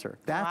that's your answer.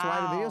 That's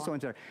why the video is so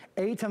important.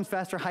 8 times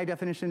faster high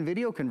definition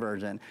video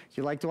conversion. Do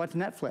you like to watch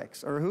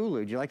Netflix or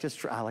Hulu? Do you like to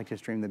I like to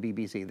stream the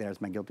BBC.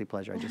 There's my guilty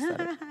pleasure. I just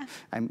said it.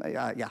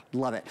 Yeah,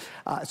 love it.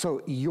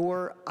 So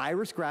your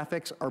Iris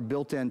graphics are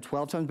built in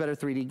 12 times better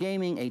 3D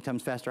gaming, 8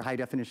 times faster high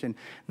definition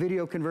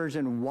video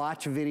conversion,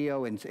 watch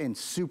video in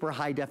super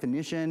high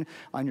definition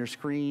on your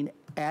screen,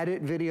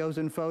 edit videos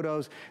and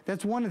photos.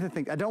 That's one of the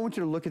things. I don't want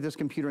you to look at this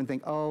computer and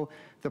think, oh,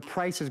 the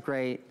price is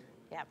great.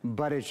 Yep.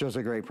 But it's just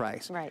a great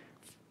price. Right.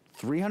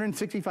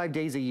 365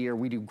 days a year,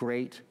 we do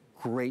great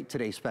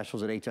Today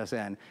specials at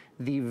HSN.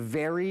 The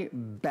very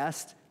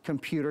best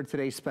computer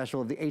Today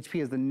special of the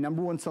HP is the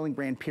 #1 selling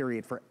brand,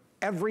 period, for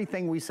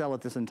everything we sell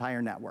at this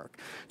entire network.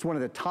 It's one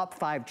of the top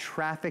 5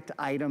 trafficked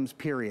items,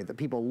 period, that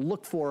people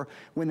look for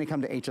when they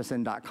come to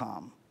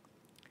hsn.com.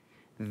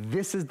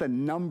 This is the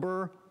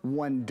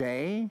 #1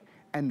 day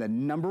and the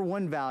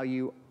 #1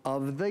 value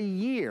of the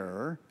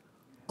year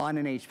on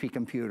an HP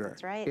computer.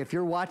 That's right. If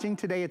you're watching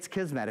today, it's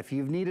Kismet. If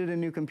you've needed a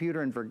new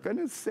computer, and for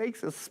goodness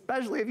sakes,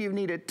 especially if you've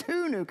needed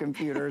 2 new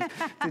computers,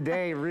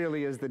 today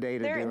really is the day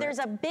to do it. There's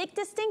a big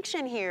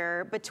distinction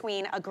here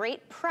between a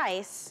great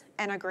price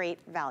and a great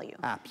value.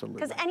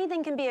 Absolutely. Because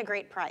anything can be a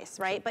great price,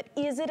 right? But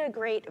is it a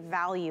great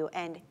value?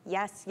 And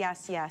yes,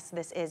 yes, yes,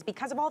 this is,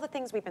 because of all the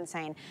things we've been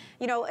saying.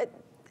 You know,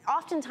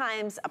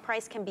 oftentimes a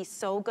price can be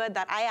so good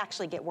that I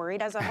actually get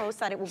worried as a host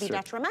that it will be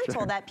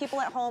detrimental, that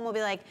people at home will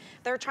be like,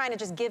 they're trying to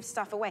just give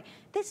stuff away.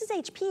 This is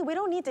HP. We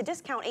don't need to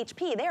discount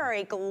HP. They are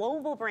a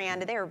global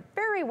brand. They are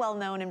very well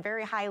known and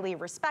very highly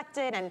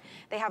respected, and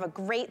they have a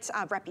great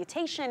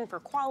reputation for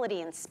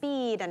quality and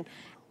speed. And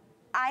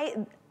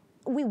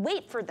we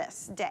wait for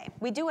this day.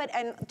 We do it,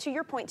 and to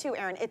your point too,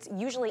 Erin, it's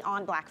usually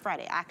on Black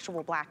Friday,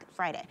 actual Black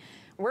Friday.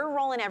 We're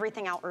rolling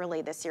everything out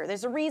early this year.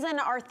 There's a reason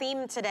our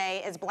theme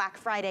today is Black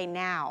Friday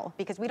now,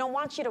 because we don't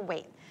want you to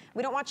wait.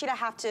 We don't want you to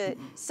have to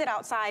sit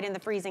outside in the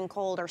freezing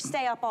cold or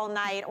stay up all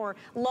night or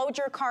load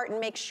your cart and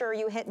make sure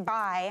you hit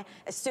buy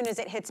as soon as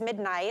it hits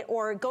midnight,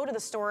 or go to the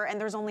store and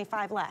there's only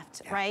 5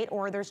 left, right?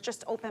 Or there's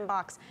just open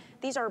box.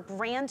 These are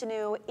brand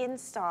new, in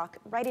stock,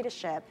 ready to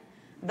ship,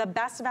 the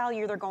best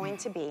value they're going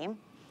to be.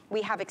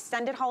 We have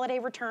extended holiday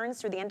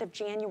returns through the end of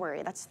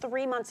January. That's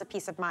 3 months of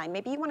peace of mind.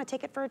 Maybe you want to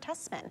take it for a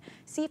test spin.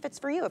 See if it's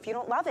for you. If you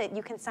don't love it,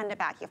 you can send it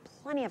back. You have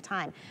plenty of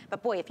time.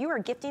 But boy, if you are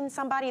gifting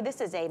somebody, this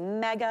is a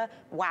mega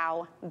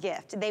wow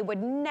gift. They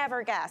would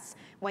never guess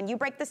when you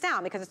break this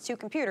down, because it's 2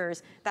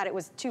 computers, that it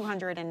was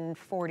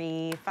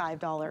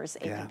 $245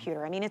 a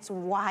computer. I mean, it's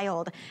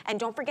wild.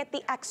 And don't forget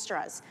the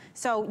extras.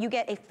 So you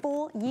get a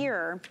full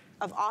year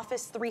of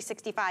Office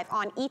 365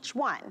 on each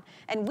one.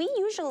 And we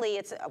usually,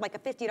 it's like a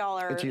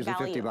 $50 it's usually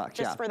value. $50,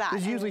 just for that.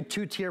 There's usually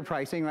 2-tier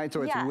pricing, right?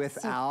 So it's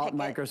without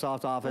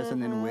Microsoft Office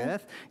and then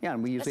with. Yeah,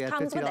 and we usually have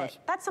 $50. With it.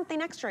 That's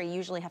something extra you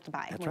usually have to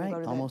buy. That's when right, you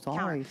go to almost the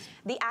always.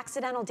 The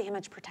accidental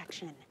damage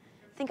protection.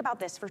 Think about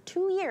this, for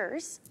 2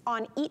 years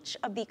on each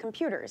of the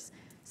computers.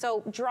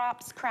 So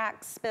drops,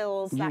 cracks,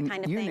 spills, that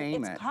kind of thing.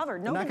 Name it's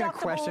covered. No I'm not going to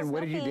question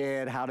what you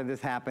did, how did this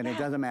happen. It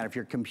doesn't matter. If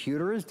your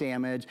computer is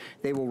damaged,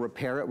 they will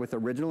repair it with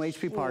original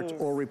HP parts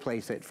or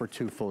replace it for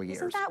 2 full years.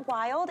 Isn't that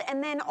wild?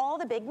 And then all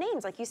the big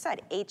names, like you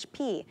said,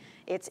 HP,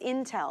 it's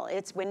Intel,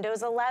 it's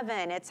Windows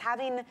 11, it's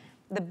having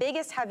the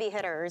biggest heavy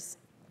hitters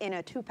in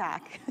a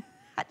 2-pack.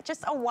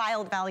 Just a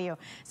wild value.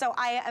 So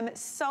I am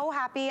so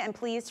happy and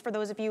pleased for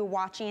those of you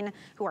watching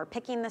who are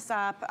picking this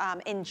up.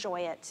 Enjoy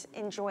it,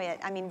 enjoy it.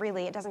 I mean,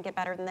 really, it doesn't get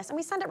better than this. And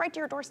we send it right to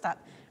your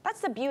doorstep.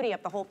 That's the beauty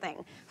of the whole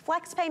thing.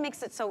 FlexPay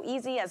makes it so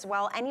easy as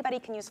well. Anybody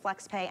can use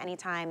FlexPay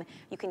anytime.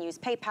 You can use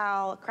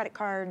PayPal, credit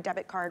card,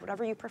 debit card,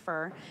 whatever you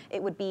prefer.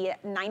 It would be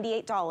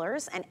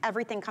 $98 and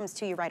everything comes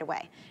to you right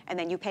away. And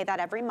then you pay that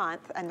every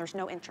month and there's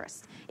no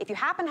interest. If you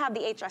happen to have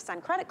the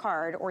HSN credit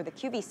card or the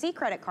QVC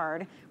credit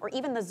card or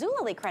even the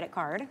Zulily credit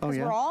card, because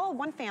we're all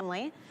one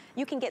family,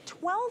 you can get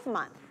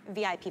 12-month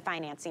VIP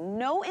financing,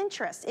 no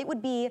interest. It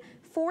would be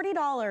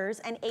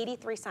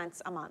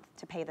 $40.83 a month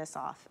to pay this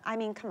off. I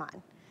mean, come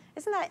on.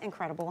 Isn't that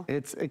incredible?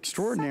 It's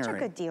extraordinary. Such a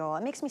good deal.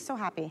 It makes me so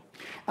happy.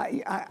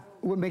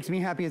 What makes me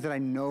happy is that I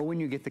know when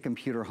you get the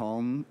computer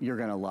home, you're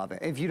going to love it.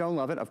 If you don't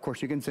love it, of course,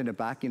 you can send it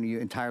back. You know,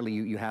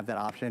 you have that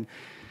option.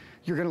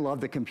 You're going to love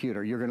the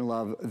computer. You're going to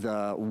love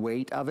the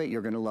weight of it.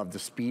 You're going to love the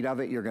speed of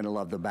it. You're going to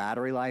love the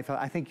battery life.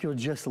 I think you'll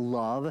just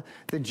love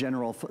the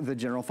general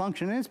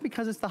function. And it's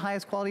because it's the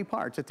highest quality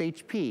parts. It's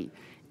HP.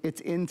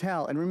 It's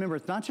Intel. And remember,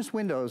 it's not just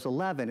Windows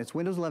 11. It's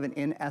Windows 11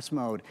 in S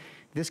mode.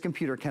 This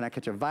computer cannot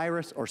catch a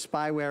virus or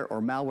spyware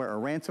or malware or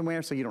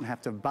ransomware, so you don't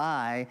have to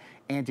buy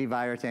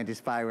antivirus,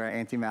 anti-spyware,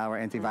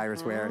 anti-malware,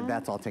 anti-virusware.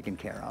 That's all taken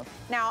care of.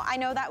 Now, I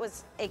know that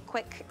was a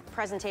quick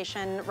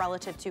presentation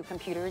relative to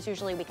computers.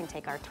 Usually we can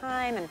take our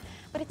time,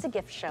 but it's a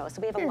gift show, so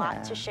we have a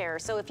lot to share.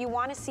 So if you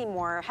want to see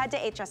more, head to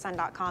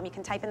hsn.com. You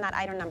can type in that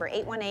item number,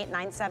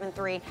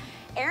 818-973.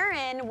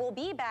 Erin will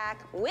be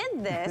back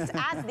with this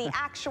as the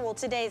actual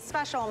today's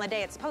special special on the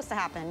day it's supposed to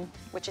happen,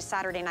 which is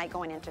Saturday night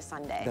going into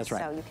Sunday. That's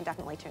right. So you can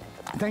definitely tune in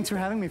for that. Thanks for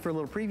having me for a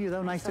little preview,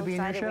 though. Nice to be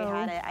in your show. We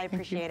had it. I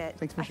appreciate it.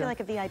 Thanks, I feel like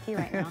a VIP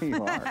right now.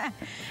 You are.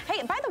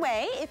 Hey, by the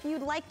way, if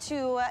you'd like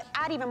to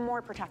add even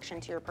more protection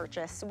to your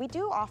purchase, we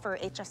do offer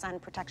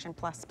HSN Protection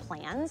Plus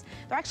plans.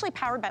 They're actually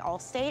powered by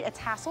Allstate. It's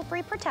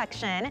hassle-free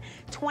protection,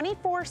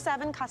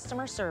 24/7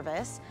 customer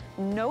service,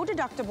 no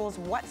deductibles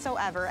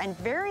whatsoever, and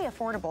very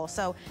affordable.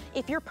 So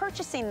if you're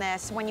purchasing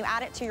this, when you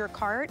add it to your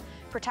cart,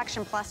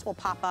 Protection Plus will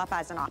pop up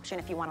as an option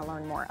if you want to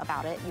learn more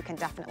about it. You can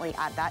definitely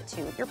add that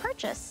to your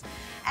purchase.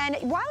 And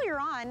while you're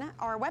on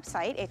our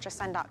website,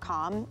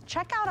 hsn.com,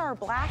 check out our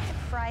Black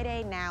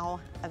Friday Now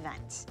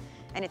event.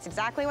 And it's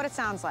exactly what it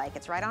sounds like.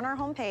 It's right on our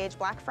homepage.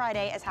 Black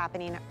Friday is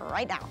happening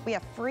right now. We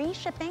have free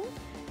shipping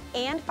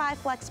and 5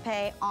 flex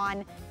pay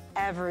on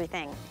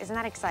everything. Isn't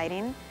that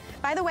exciting?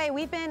 By the way,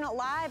 we've been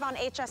live on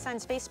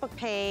HSN's Facebook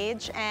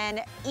page,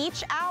 and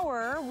each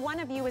hour, one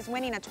of you is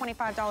winning a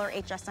 $25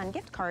 HSN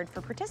gift card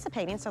for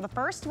participating. So the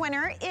first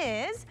winner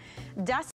is Dustin.